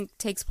 I think,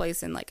 takes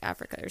place in, like,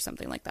 Africa or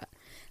something like that.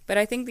 But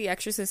I think The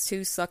Exorcist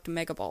 2 sucked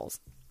mega balls.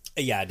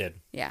 Yeah, I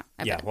did. Yeah,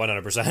 I Yeah, bet.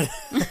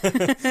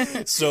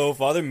 100%. So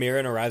Father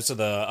Mirren arrives to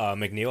the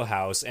McNeil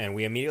house, and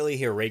we immediately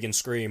hear Reagan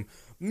scream,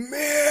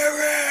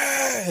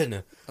 Mirren!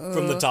 Reagan!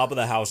 From the top of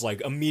the house,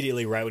 like,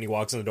 immediately right when he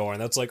walks in the door.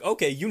 And that's like,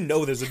 okay, you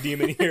know there's a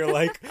demon here.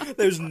 Like,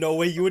 there's no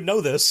way you would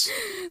know this.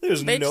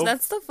 There's Bitch, no...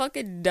 that's the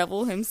fucking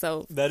devil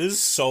himself. That is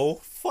so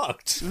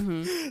fucked.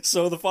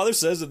 So the father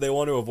says that they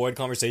want to avoid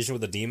conversation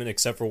with the demon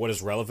except for what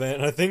is relevant.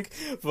 And I think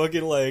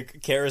fucking,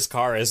 like,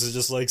 Karis is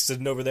just, like,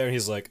 sitting over there and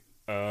he's like,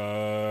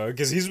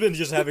 because he's been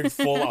just having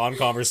full-on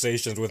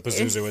conversations with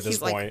Pazuzu at this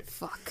He's like, point.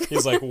 fuck.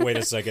 He's like, wait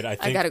a second, I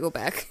I gotta go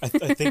back. I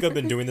think I've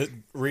been doing this.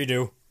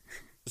 Redo.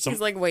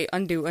 He's like, wait,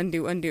 undo.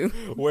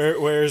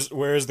 Where's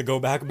the go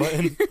back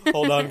button?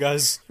 Hold on,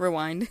 guys.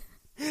 Rewind.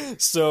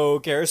 So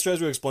Karis tries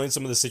to explain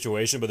some of the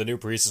situation, but the new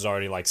priest is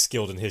already like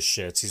skilled in his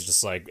shits. He's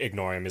just like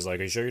ignoring him. He's like,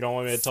 "Are you sure you don't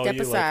want me to tell Step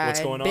you like what's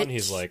aside, going on?" bitch.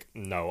 He's like,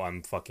 "No,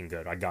 I'm fucking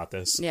good. I got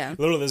this." Yeah.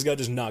 Literally, this guy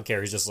does not care.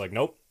 He's just like,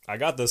 "Nope, I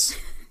got this."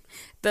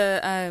 The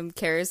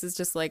Karis is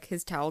just like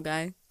his towel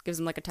guy. Gives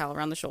him like a towel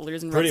around the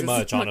shoulders and Pretty rubs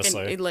much, his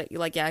fucking- honestly.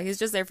 like yeah, he's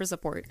just there for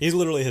support. He's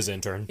literally his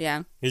intern.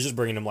 Yeah. He's just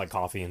bringing him like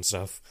coffee and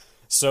stuff.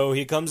 So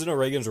he comes into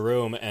Reagan's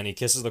room and he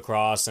kisses the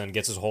cross and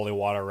gets his holy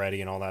water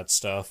ready and all that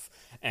stuff.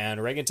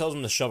 And Reagan tells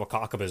him to shove a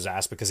cock up his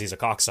ass because he's a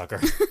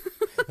cocksucker.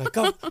 Like,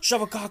 come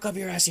shove a cock up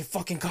your ass, you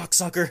fucking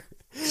cocksucker.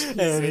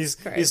 And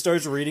he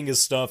starts reading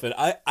his stuff. And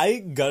I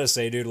gotta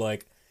say, dude,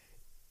 like,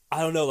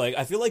 I don't know, like,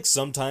 I feel like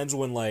sometimes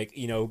when, like,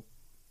 you know,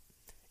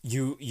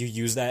 you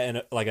use that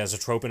in like as a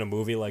trope in a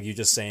movie, like you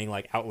just saying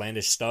like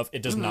outlandish stuff,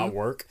 it does not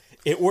work.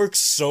 It works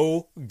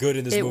so good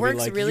in this movie. It works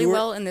like, really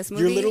well in this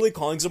movie. You're literally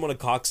calling someone a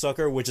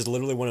cocksucker, which is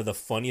literally one of the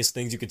funniest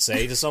things you could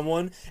say to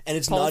someone, and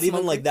it's not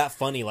even like that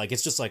funny. Like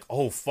it's just like,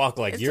 oh fuck,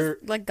 like It's you're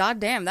just, like,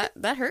 goddamn,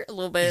 that hurt a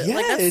little bit. yeah,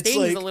 like that it's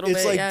stings like a little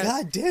it's bit. like Yeah.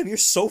 god damn, you're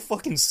so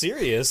fucking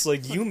serious.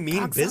 Like you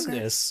mean Cocksucker.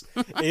 business.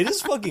 It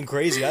is fucking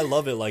crazy. I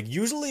love it. Like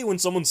usually when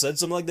someone said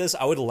something like this,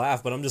 I would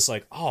laugh, but I'm just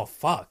like, oh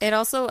fuck. It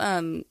also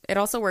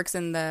works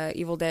in the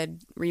Evil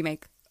Dead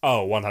remake.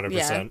 Oh, 100%.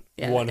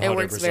 Yeah, 100%. it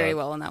works very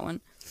well in that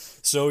one.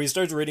 So he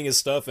starts reading his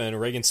stuff, and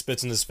Reagan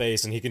spits in his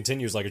face, and he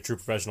continues like a true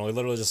professional. He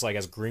literally just like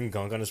has green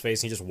gunk on his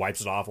face, and he just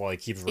wipes it off while he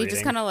keeps reading. He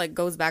just kind of like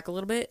goes back a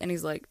little bit, and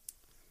he's like,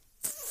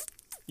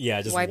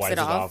 yeah, just wipes it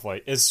off.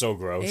 Like it's so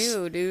gross.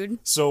 "Ew, dude."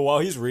 So while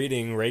he's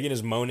reading, Reagan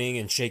is moaning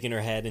and shaking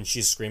her head, and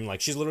she's screaming like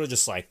she's literally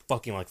just like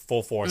fucking like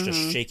full force,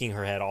 just shaking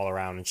her head all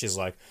around, and she's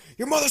like,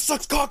 "Your mother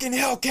sucks cock in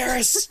hell,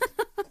 Karis."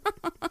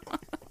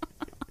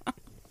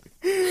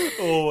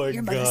 Oh my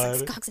Your mother god.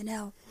 sucks cocks in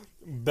hell.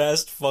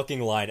 Best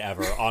fucking line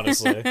ever,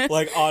 honestly.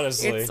 Like,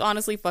 honestly. It's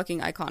honestly fucking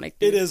iconic.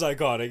 Dude. It is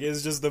iconic.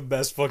 It's just the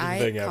best fucking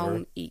thing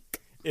ever. Iconic.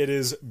 It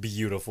is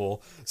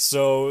beautiful.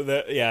 So,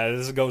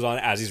 this goes on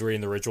as he's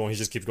reading the ritual, and he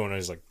just keeps going, and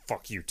he's like,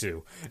 fuck you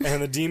too.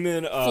 And the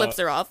demon... Flips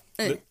her off.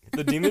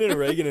 The demon in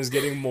Reagan is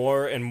getting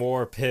more and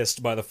more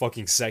pissed by the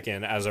fucking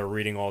second as they're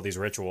reading all these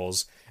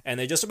rituals. And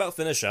they just about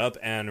finish up,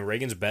 and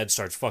Reagan's bed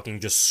starts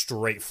fucking just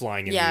straight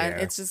flying in the air.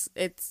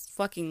 It's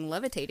fucking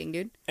levitating,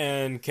 dude.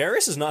 And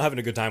Karis is not having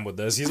a good time with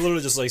this. He's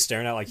literally just like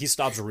staring at it. Like he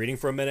stops reading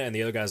for a minute, and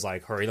the other guy's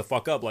like, hurry the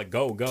fuck up, like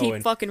go.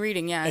 Keep fucking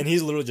reading, yeah. And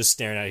he's literally just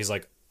staring at it. He's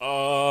like,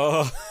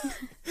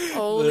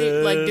 Holy,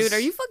 like, dude, are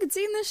you fucking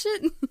seeing this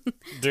shit?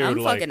 dude, I'm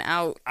like, fucking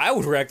out. I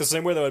would react the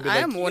same way though. I'd be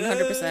I like, am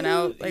 100%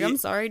 out. Like, I'm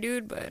sorry,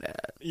 dude,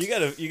 but you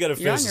gotta you're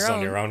finish this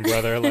on your own,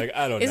 brother. Like,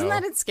 I don't Isn't know.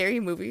 that a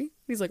scary movie?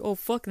 He's like, oh,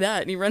 fuck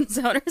that, and he runs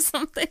out or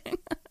something.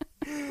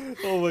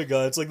 Oh my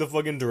god, it's like the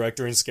fucking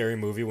director in Scary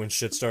Movie when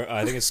shit start.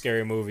 I think it's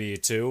Scary Movie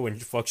 2 when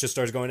fuck shit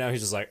starts going down.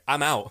 He's just like,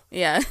 I'm out.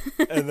 Yeah.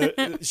 And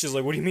then she's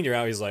like, what do you mean you're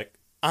out? He's like,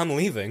 I'm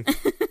leaving.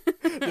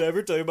 Did I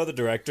ever tell you about the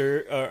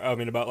director?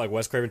 About like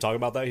Wes Craven talking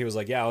about that? He was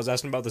like, yeah, I was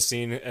asking about the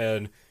scene,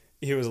 and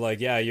he was like,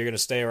 yeah, you're gonna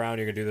stay around,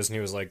 you're gonna do this, and he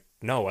was like,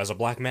 no, as a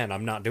black man,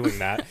 I'm not doing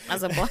that.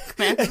 As a black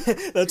man.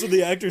 That's what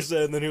the actor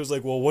said, and then he was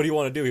like, well, what do you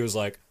want to do? He was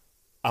like,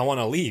 I want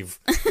to leave.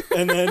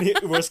 And then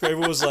Wes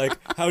Craven was like,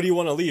 how do you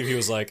want to leave? He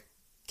was like,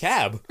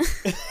 cab.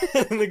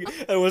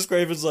 And Wes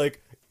Craven's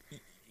like,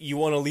 you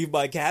want to leave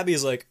by cab?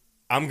 He's like,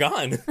 I'm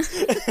gone.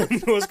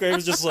 And Wes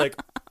Craven's just like,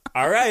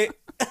 all right,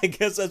 I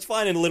guess that's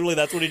fine. And literally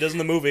that's what he does in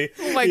the movie.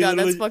 Oh my god,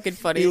 that's fucking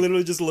funny. He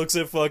literally just looks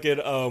at fucking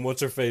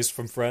what's her face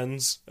from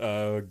Friends,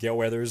 Gail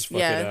Weathers. Fucking,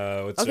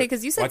 Yeah. Okay,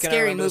 because you said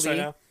Scary Movie.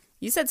 Right,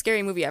 you said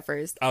Scary Movie at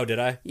first. Oh, did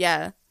I?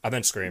 Yeah. I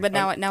meant Scream. But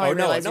now I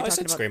realize no, you're I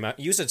said talking Scream.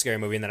 You said Scary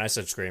Movie, and then I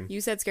said Scream.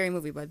 You said Scary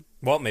Movie, bud.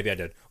 Well, maybe I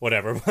did.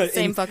 Whatever. But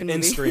Same fucking movie.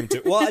 In Scream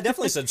 2. Well, I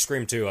definitely said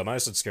Scream 2. I might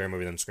have said Scary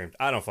Movie, then Scream.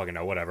 I don't fucking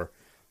know. Whatever.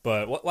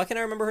 But why can't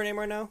I remember her name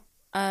right now?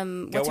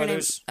 What's her name?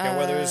 Gail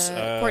Weathers.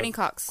 Courtney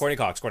Cox. Courtney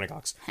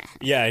Cox.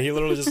 Yeah, he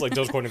literally just like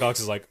does Courtney Cox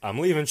is like, I'm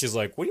leaving. She's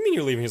like, what do you mean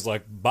you're leaving? He's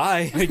like,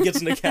 bye. He gets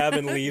in the cab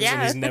and leaves,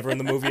 and he's never in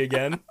the movie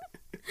again.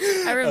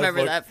 I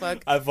remember that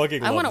fuck. I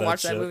fucking love want to that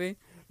watch shit. that movie.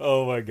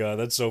 Oh my god,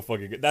 that's so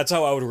fucking good. That's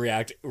how I would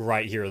react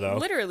right here, though.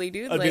 Literally,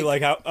 dude. I'd be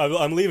like,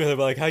 I'm leaving. They'd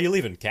be like, how you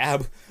leaving?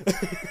 Cab.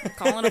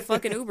 Calling a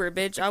fucking Uber,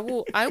 bitch. I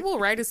will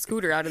ride a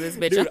scooter out of this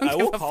bitch. Dude, I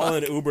will call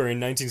an Uber in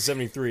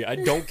 1973. I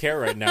don't care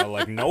right now.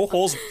 Like, no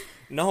holes.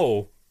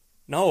 No,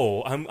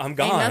 I'm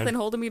gone. Ain't nothing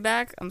holding me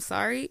back. I'm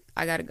sorry.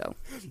 I gotta go.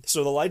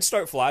 So the lights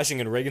start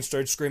flashing and Reagan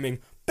starts screaming,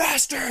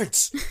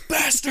 bastards,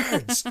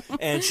 bastards,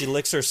 and she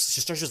starts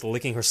just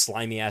licking her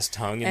slimy ass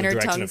tongue in And the her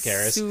direction of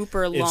tongue's Karis.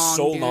 super long, It's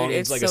so dude. long,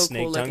 It's like a so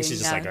snake cool tongue. looking, She's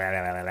just yeah. like, "La,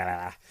 la, la,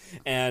 la, la."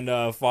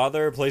 And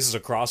father places a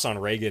cross on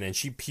Reagan, and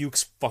she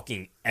pukes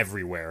fucking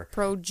everywhere.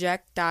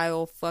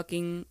 Projectile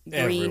fucking green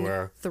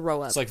Everywhere.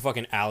 throw up. It's like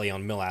fucking alley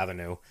on Mill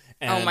Avenue.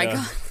 And, oh my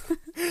god.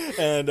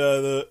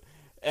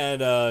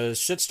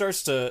 shit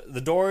starts to, the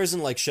doors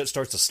and like shit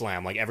starts to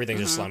slam, like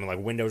everything's just slamming, like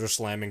windows are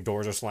slamming,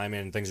 doors are slamming,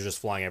 and things are just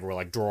flying everywhere,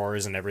 like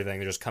drawers and everything,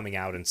 they're just coming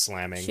out and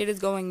slamming. Shit is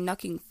going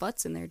knucking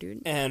futz in there,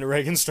 dude. And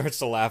Reagan starts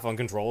to laugh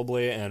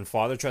uncontrollably, and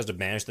father tries to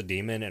banish the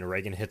demon, and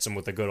Reagan hits him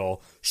with a good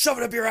old, "Shove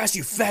it up your ass,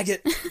 you faggot!"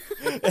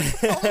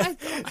 Oh my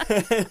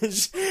god.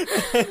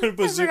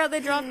 I forgot they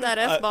dropped that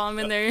F-bomb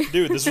in there.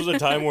 Dude, this was a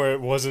time where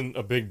it wasn't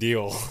a big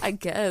deal. I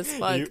guess.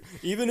 Fuck.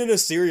 Even in a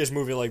serious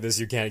movie like this,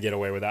 you can't get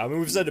away with that. I mean,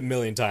 we've said it a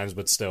million times,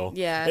 but still.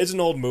 Yeah. It's an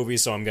old movie,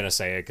 so I'm gonna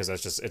say it, because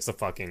that's just, it's the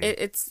fucking...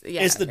 It's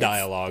the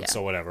dialogue, yeah.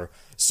 so whatever.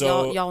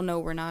 So... Y'all know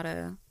we're not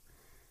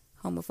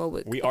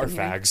homophobic. we up are in here.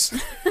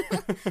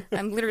 fags.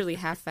 I'm literally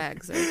half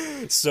fag,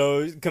 so.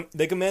 So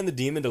they command the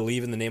demon to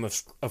leave in the name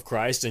of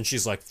Christ, and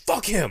she's like,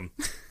 "Fuck him!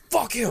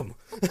 Fuck him!"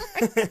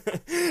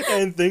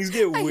 And things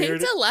get I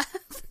weird. hate to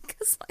laugh,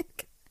 because, like...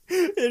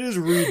 It is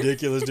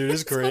ridiculous, dude.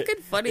 It's crazy.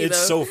 fucking funny, It's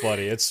though. so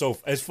funny.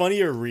 It's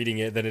funnier reading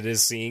it than it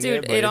is seeing it.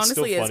 Dude, But it it's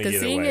still honestly is, funny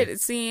because either way.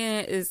 seeing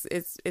it is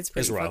it's pretty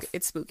It's rough.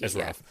 it's spooky. It's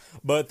yeah. rough.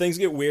 But things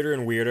get weirder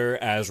and weirder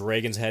as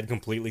Reagan's head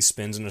completely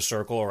spins in a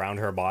circle around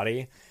her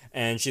body.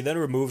 And she then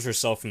removes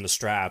herself from the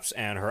straps,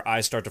 and her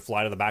eyes start to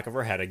fly to the back of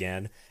her head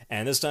again.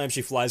 And this time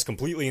she flies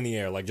completely in the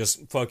air, like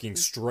just fucking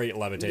straight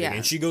levitating. Yeah.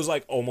 And she goes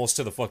like almost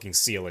to the fucking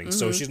ceiling.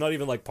 So she's not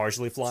even like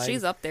partially flying.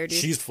 She's up there, dude.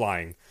 She's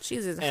flying.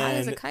 She's as high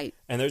as a kite.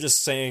 And they're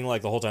just saying,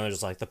 like, the whole time, they're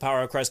just like, "The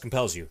power of Christ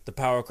compels you. The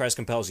power of Christ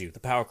compels you. The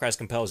power of Christ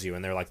compels you."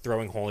 And they're, like,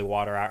 throwing holy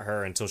water at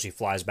her until she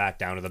flies back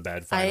down to the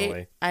bed,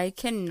 finally. I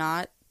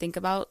cannot think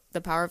about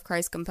the power of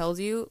Christ compels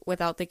you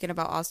without thinking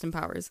about Austin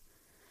Powers.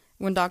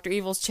 When Dr.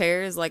 Evil's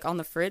chair is, like, on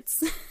the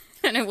fritz,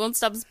 and it won't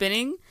stop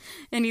spinning,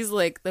 and he's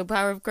like, "The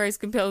power of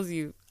Christ compels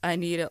you. I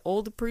need an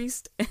old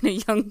priest and a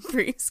young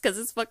priest," because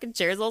his fucking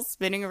chair's all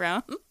spinning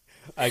around.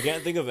 I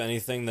can't think of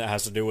anything that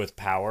has to do with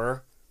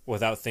power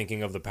without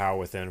thinking of the power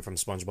within from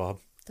SpongeBob.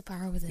 The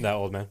power within. That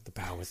old man. The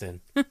power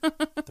within. The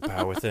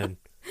power within.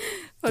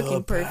 Fucking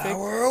The perfect.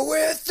 power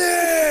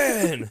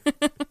within!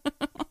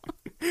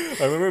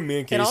 I remember me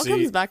and Casey... It all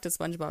comes back to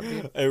SpongeBob,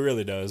 dude. It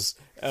really does.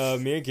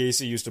 Me and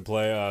Casey used to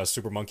play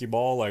Super Monkey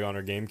Ball, like, on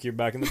our GameCube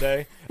back in the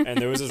day, and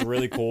there was this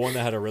really cool one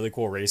that had a really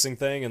cool racing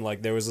thing, and,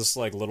 like, there was this,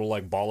 like, little,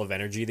 like, ball of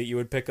energy that you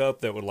would pick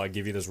up that would, like,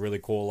 give you this really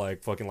cool,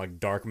 like, fucking, like,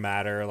 dark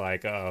matter,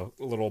 like,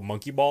 little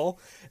monkey ball,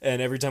 and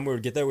every time we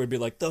would get there, we'd be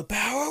like, "The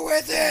power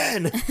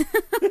within!"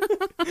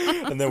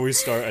 And then we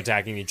start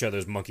attacking each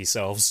other's monkey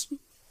selves.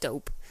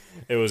 Dope.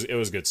 It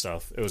was good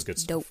stuff. It was good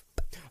stuff. Dope.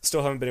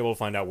 Still haven't been able to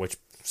find out which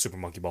Super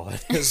Monkey Ball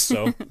it is,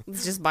 so...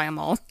 Let's just buy them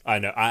all. I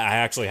know. I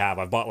actually have.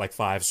 I bought like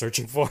 5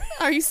 searching for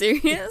it. Are you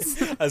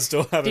serious? I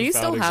still haven't. Do you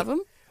found still have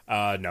them?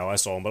 No, I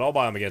sold them, but I'll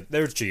buy them again.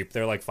 They're cheap.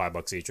 They're like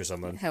 $5 each or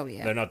something. Hell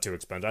yeah. They're not too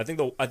expensive.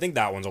 I think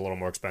that one's a little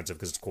more expensive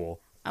because it's cool.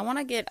 I want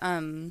to get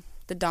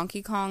the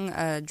Donkey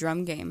Kong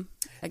drum game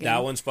again.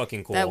 That one's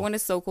fucking cool. That one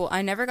is so cool.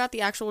 I never got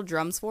the actual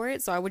drums for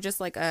it, so I would just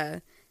like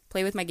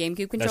play with my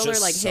GameCube controller,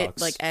 just like hit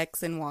sucks. like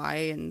X and Y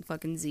and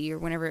fucking Z or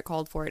whenever it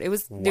called for it. It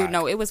was Whack. dude,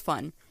 no, it was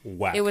fun.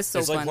 Whack. It was so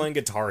It's like fun. playing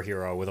Guitar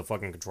Hero with a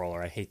fucking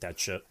controller. I hate that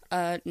shit.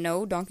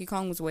 No, Donkey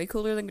Kong was way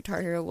cooler than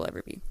Guitar Hero will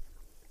ever be.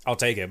 I'll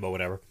take it, but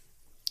whatever.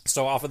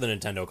 So off of the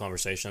Nintendo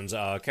conversations,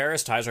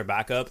 Karis ties her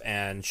back up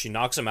and she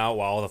knocks him out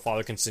while the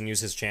father continues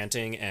his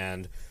chanting,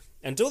 and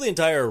until the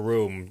entire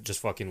room just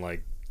fucking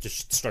like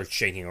just starts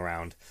shaking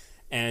around.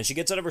 And she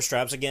gets out of her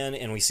straps again,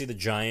 and we see the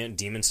giant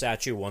demon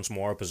statue once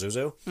more,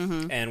 Pazuzu.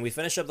 Mm-hmm. And we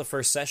finish up the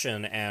first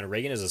session, and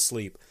Reagan is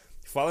asleep.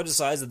 Father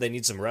decides that they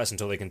need some rest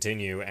until they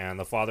continue, and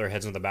the father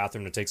heads into the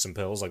bathroom to take some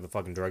pills, like the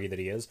fucking druggie that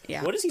he is.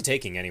 Yeah. What is he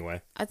taking,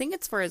 anyway? I think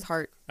it's for his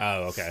heart.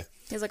 Oh, okay.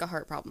 He has like a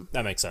heart problem.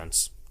 That makes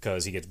sense,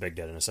 because he gets big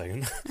dead in a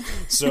second.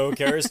 So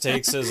Karis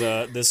takes his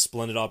this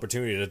splendid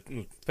opportunity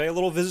to pay a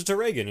little visit to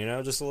Reagan, you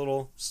know, just a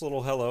little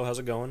hello, how's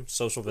it going?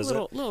 Social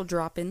visit. Little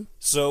drop in.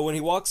 So when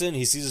he walks in,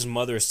 he sees his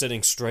mother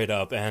sitting straight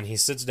up, and he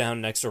sits down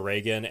next to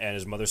Reagan, and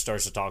his mother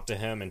starts to talk to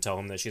him and tell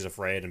him that she's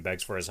afraid and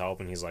begs for his help,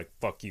 and he's like,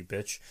 "Fuck you,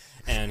 bitch."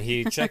 And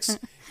he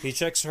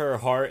checks her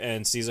heart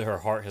and sees that her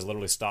heart has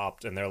literally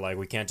stopped, and they're like,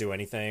 "We can't do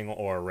anything,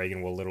 or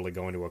Reagan will literally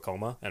go into a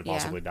coma and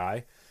possibly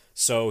die."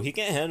 So he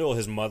can't handle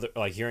his mother,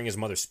 like hearing his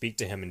mother speak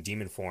to him in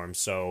demon form.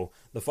 So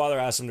the father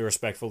asks him to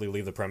respectfully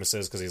leave the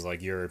premises because he's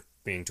like, "You're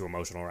being too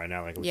emotional right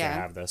now. Like, we can't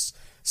have this."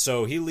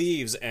 So he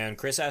leaves, and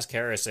Chris asks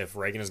Karis if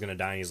Reagan is going to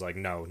die, and he's like,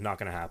 "No, not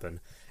going to happen."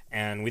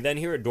 And we then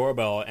hear a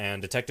doorbell,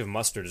 and Detective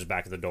Mustard is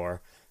back at the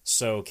door.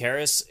 So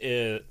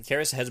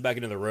Karis heads back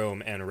into the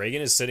room, and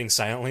Reagan is sitting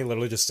silently,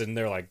 literally just sitting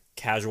there like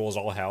casual as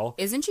all hell.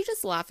 Isn't she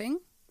just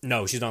laughing?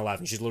 No, she's not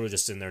laughing. She's literally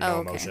just sitting there, no Oh,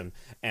 okay. emotion.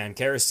 And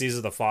Karis sees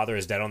that the father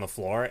is dead on the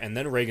floor, and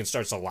then Reagan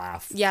starts to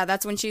laugh. Yeah,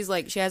 that's when she's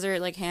like, she has her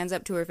like hands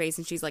up to her face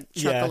and she's like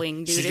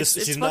chuckling, dude. It's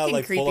she's fucking not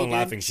like creepy, full on dude.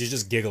 laughing. She's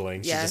just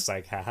giggling. Yeah. She's just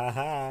like ha ha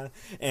ha.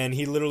 And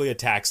he literally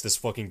attacks this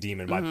fucking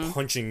demon by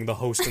punching the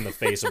host in the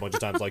face a bunch of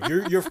times. Like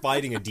you're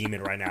fighting a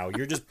demon right now.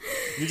 You're just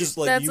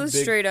like That's you a big,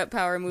 straight up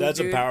power move. That's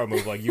dude. a power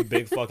move. Like you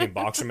big fucking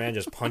boxer man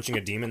just punching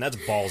a demon. That's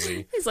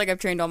ballsy. He's like, I've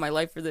trained all my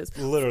life for this.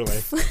 Literally.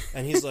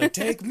 And he's like,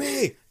 take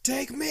me!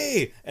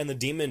 And the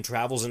demon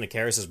travels into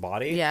Karis's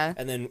body. Yeah.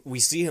 And then we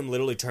see him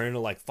literally turn into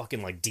like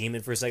fucking like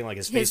demon for a second. Like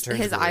his face turns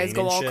His green eyes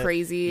go and all shit.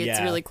 crazy. It's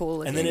Yeah. really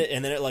cool And then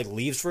looking. it like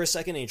leaves for a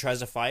second and he tries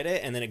to fight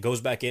it. And then it goes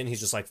back in. He's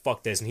just like,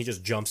 fuck this. And he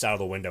just jumps out of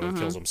the window and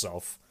kills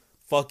himself.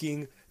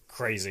 Fucking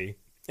crazy.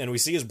 And we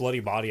see his bloody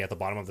body at the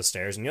bottom of the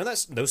stairs. And you know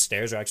that those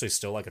stairs are actually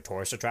still like a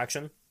tourist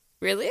attraction?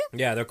 Really?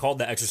 Yeah, they're called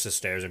the Exorcist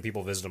stairs and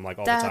people visit them like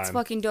all the That's time.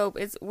 fucking dope.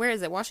 Where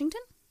is it?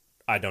 Washington?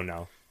 I don't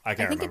know. I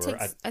can't remember.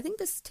 I think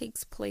this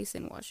takes place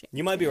in Washington.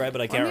 You might be right,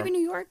 but I Or can't maybe New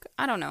York?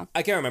 I don't know.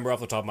 I can't remember off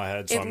the top of my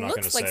head, so It I'm not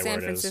going to looks say like where San it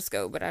is.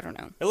 Francisco, but I don't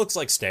know. It looks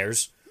like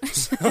stairs.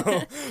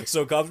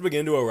 So cops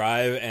begin to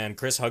arrive, and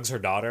Chris hugs her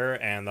daughter,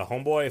 and the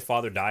homeboy,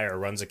 Father Dyer,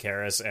 runs a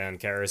Karis, and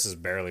Karis is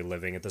barely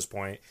living at this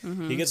point.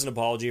 He gets an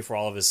apology for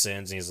all of his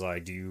sins, and he's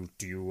like, do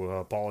you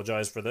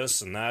apologize for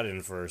this and that,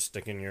 and for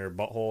sticking your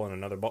butthole in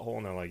another butthole?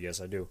 And they're like, yes,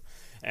 I do.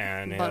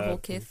 And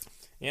Butthole kiss.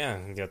 yeah,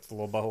 he gets the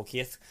little butthole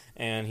kiss,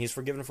 and he's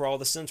forgiven for all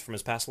the sins from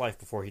his past life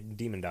before he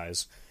demon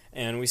dies.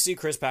 And we see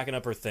Chris packing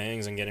up her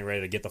things and getting ready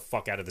to get the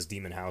fuck out of this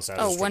demon house. As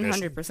Oh, is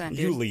tradition. 100%, dude.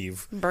 You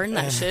leave. Burn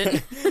that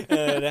shit.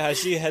 And as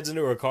she heads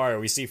into her car,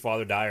 we see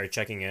Father Dyer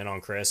checking in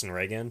on Chris and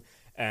Reagan.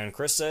 And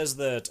Chris says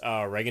that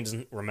Reagan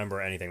doesn't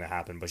remember anything that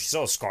happened, but she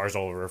still has scars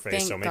all over her face,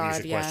 Thank so maybe God, you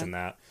should yeah. question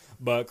that.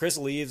 But Chris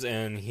leaves,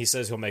 and he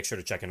says he'll make sure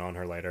to check in on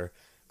her later.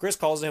 Chris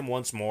calls to him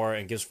once more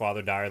and gives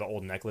Father Dyer the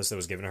old necklace that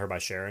was given to her by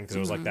Sharon, because it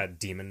was like that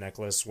demon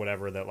necklace,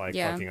 whatever, that like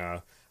Yeah.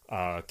 fucking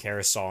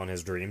Karis saw in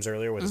his dreams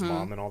earlier with his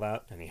mom and all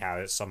that, and he had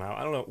it somehow.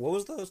 I don't know, what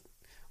was those?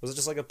 Was it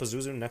just like a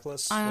Pazuzu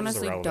necklace? I What was the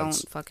honestly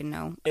relevance? don't fucking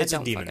know. It's I a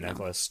don't demon fucking know.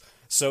 necklace.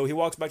 So he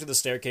walks back to the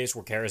staircase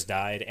where Karis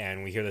died,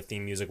 and we hear the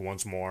theme music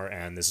once more,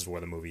 and this is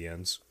where the movie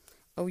ends.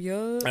 Oh,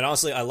 yeah. And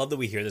honestly, I love that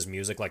we hear this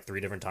music like 3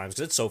 different times,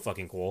 because it's so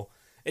fucking cool.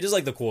 It is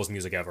like the coolest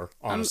music ever,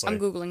 honestly. I'm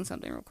Googling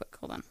something real quick.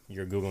 Hold on.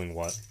 You're Googling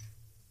what?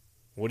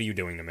 What are you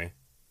doing to me?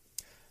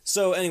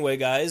 So anyway,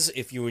 guys,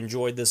 if you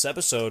enjoyed this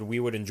episode,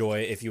 we would enjoy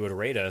if you would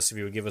rate us, if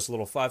you would give us a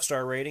little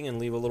 5-star rating and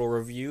leave a little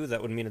review.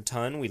 That would mean a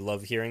ton. We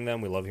love hearing them.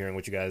 We love hearing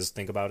what you guys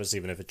think about us,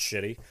 even if it's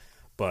shitty.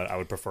 But I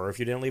would prefer if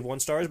you didn't leave 1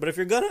 stars. But if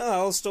you're gonna,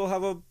 I'll still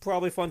have a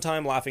probably fun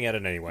time laughing at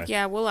it anyway.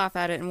 Yeah, we'll laugh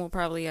at it and we'll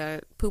probably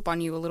poop on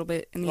you a little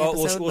bit in the Well,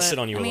 episode. we'll but, shit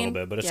on you I a mean,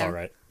 little bit, but it's yeah. all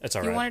right. It's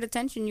all If you right. wanted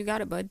attention, you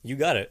got it, bud. You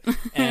got it.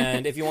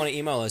 And if you want to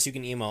email us, you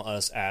can email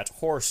us at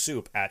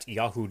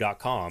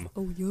horrorsoup@yahoo.com.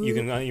 Oh, yeah. You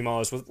can email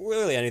us with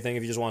really anything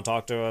if you just want to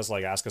talk to us,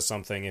 like ask us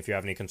something, if you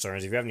have any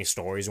concerns, if you have any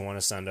stories you want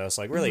to send us,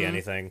 like really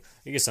anything.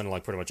 You can send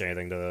like pretty much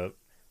anything to the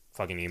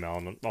fucking email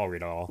and I'll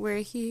read it all. We're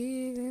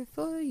here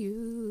for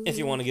you. If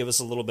you want to give us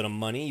a little bit of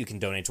money, you can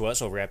donate to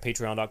us over at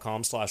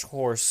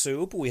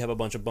patreon.com/horrorsoup. We have a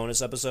bunch of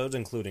bonus episodes,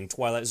 including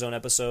Twilight Zone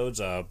episodes,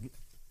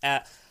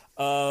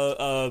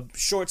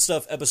 short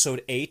stuff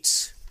episode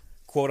 8,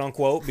 quote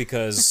unquote,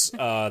 because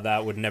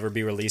that would never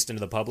be released into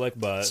the public.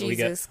 But we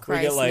get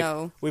Christ, like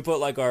no. we put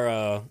like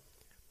our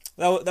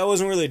that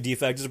wasn't really a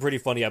defect. It's a pretty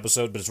funny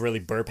episode, but it's really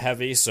burp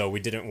heavy, so we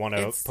didn't want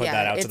to put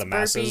that out to the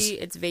masses.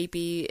 It's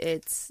vapey.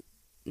 It's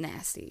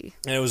nasty.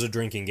 And it was a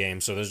drinking game,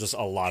 so there's just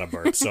a lot of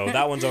burps. So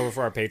that one's over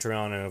for our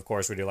Patreon, and of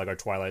course we do like our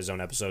Twilight Zone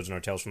episodes and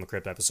our Tales from the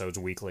Crypt episodes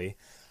weekly.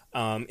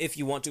 If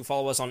you want to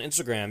follow us on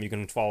Instagram, you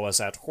can follow us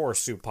at Horror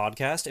Soup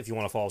Podcast. If you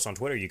want to follow us on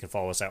Twitter, you can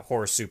follow us at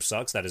Horror Soup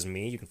Sucks. That is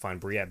me. You can find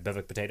Brie at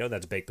Bivouac Potato.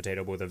 That's baked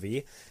potato with a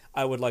V.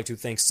 I would like to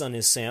thank Sun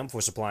is Sam for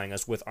supplying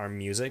us with our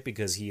music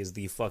because he is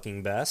the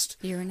fucking best.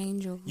 You're an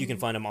angel. You can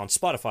find him on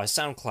Spotify,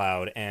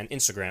 SoundCloud, and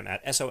Instagram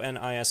at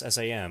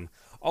SONISSAM.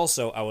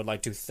 Also, I would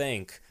like to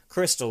thank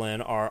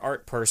Crystalline, our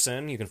art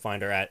person. You can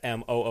find her at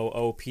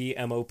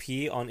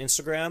MOOOPMOP on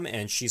Instagram,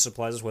 and she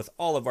supplies us with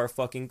all of our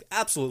fucking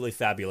absolutely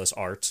fabulous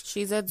art.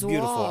 She's a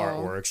Beautiful dwall.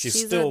 artwork. She's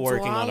a still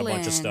working on a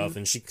bunch of dwallin'. stuff,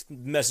 and she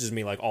messages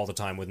me like all the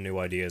time with new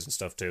ideas and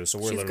stuff too. So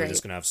we're She's literally great.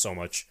 just gonna have so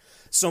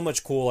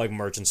much cool like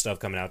merch and stuff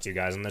coming out to you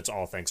guys, and that's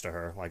all thanks to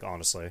her. Like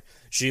honestly,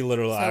 she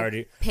literally, So I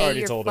already pay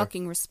your told her.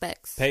 fucking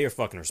respects. Pay your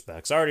fucking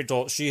respects. I already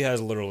told. She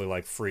has literally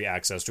like free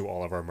access to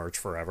all of our merch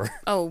forever.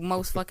 Oh,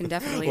 most fucking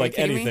definitely. Like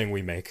Are you kidding anything me?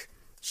 we make.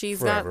 She's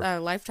forever.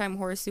 got lifetime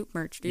Horror Soup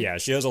merch, dude. Yeah,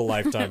 she has a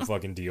lifetime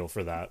fucking deal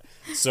for that.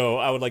 So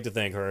I would like to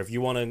thank her. If you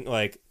want to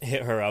like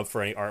hit her up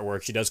for any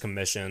artwork, she does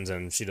commissions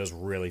and she does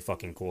really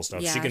fucking cool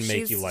stuff. Yeah, she can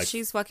make you like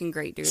she's fucking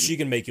great, dude. she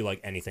can make you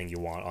like anything you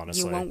want,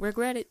 honestly. You won't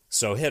regret it.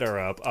 So hit her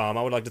up. I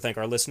would like to thank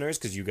our listeners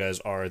because you guys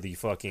are the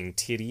fucking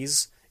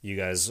titties. You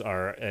guys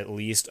are at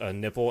least a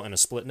nipple and a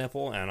split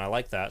nipple, and I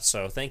like that.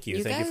 So thank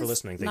you. Thank you for guys,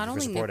 listening. Thank not you for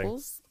only supporting.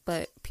 nipples,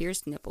 but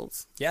pierced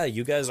nipples. Yeah,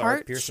 you guys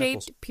are pierced nipples.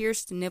 Heart-shaped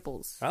pierced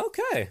nipples.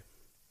 Okay.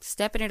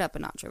 Stepping it up a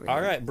notch over here.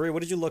 All right, Brie, what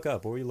did you look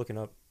up? What were you looking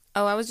up?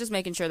 Oh, I was just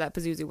making sure that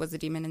Pazuzu was the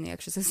demon in The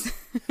Exorcist.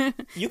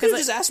 You could have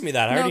just asked me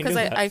that. I already knew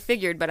that. I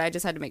figured, but I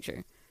just had to make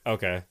sure.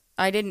 Okay.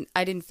 I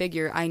didn't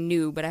figure. I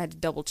knew, but I had to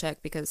double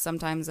check because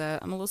sometimes I'm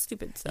a little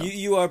stupid. So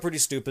You are pretty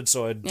stupid,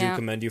 so I do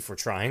commend you for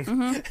trying.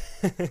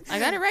 I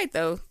got it right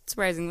though,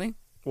 surprisingly.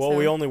 Well,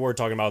 we only were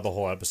talking about the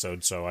whole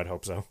episode, so I'd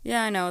hope so.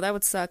 Yeah, I know. That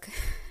would suck.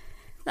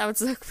 That would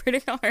suck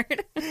pretty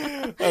hard.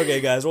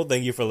 Okay, guys. Well,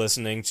 thank you for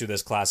listening to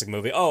this classic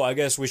movie. Oh, I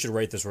guess we should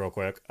rate this real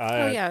quick.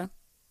 Oh yeah,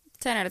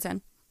 10 out of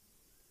 10.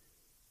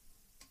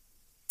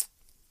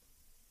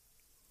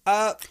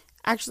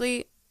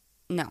 Actually,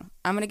 no.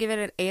 I'm gonna give it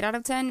an 8 out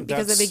of 10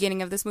 because the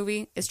beginning of this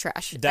movie is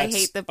trash. I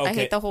hate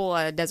the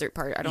whole desert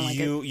part. I don't like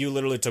it. You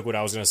literally took what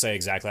I was gonna say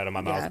exactly out of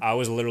my mouth. I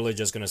was literally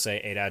just gonna say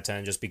 8 out of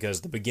 10 just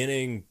because the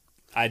beginning,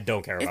 I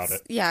don't care about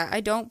it. Yeah,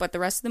 I don't. But the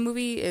rest of the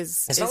movie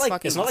is it's not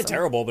like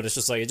terrible, but it's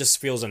just like it just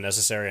feels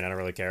unnecessary, and I don't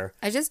really care.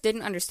 I just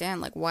didn't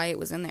understand like why it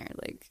was in there.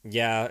 Like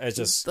yeah, it's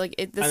just like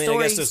the I mean,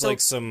 story. I guess there's like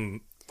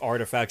some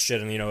artifact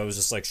shit, and it was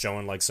just like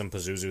showing like some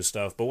Pazuzu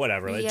stuff, but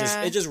whatever. It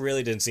just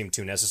really didn't seem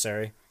too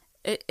necessary.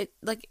 It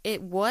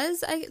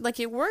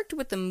worked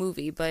with the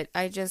movie, but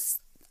I didn't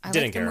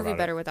like the movie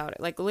better without it.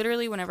 Like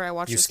literally, whenever I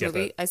watch this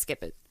movie, I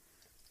skip it.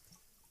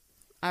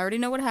 I already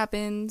know what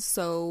happens,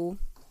 so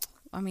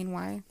I mean,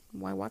 why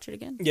watch it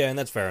again? Yeah, and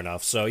that's fair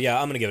enough. So yeah,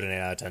 I'm gonna give it an 8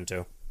 out of 10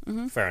 too.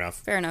 Mm-hmm. Fair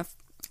enough.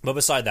 But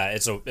beside that,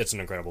 it's an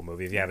incredible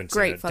movie. If you haven't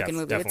seen it, great fucking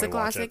movie. It's a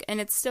classic,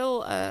 and it's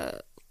still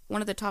one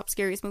of the top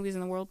scariest movies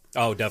in the world.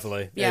 Oh,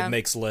 definitely. Yeah. It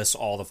makes lists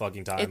all the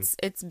fucking time.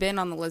 It's been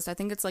on the list. I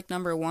think it's like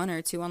number 1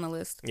 or 2 on the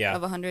list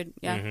of 100.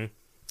 Yeah. Mm-hmm.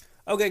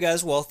 Okay,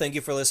 guys. Well, thank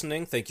you for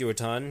listening. Thank you a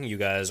ton. You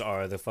guys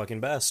are the fucking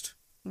best.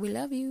 We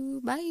love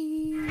you. Bye.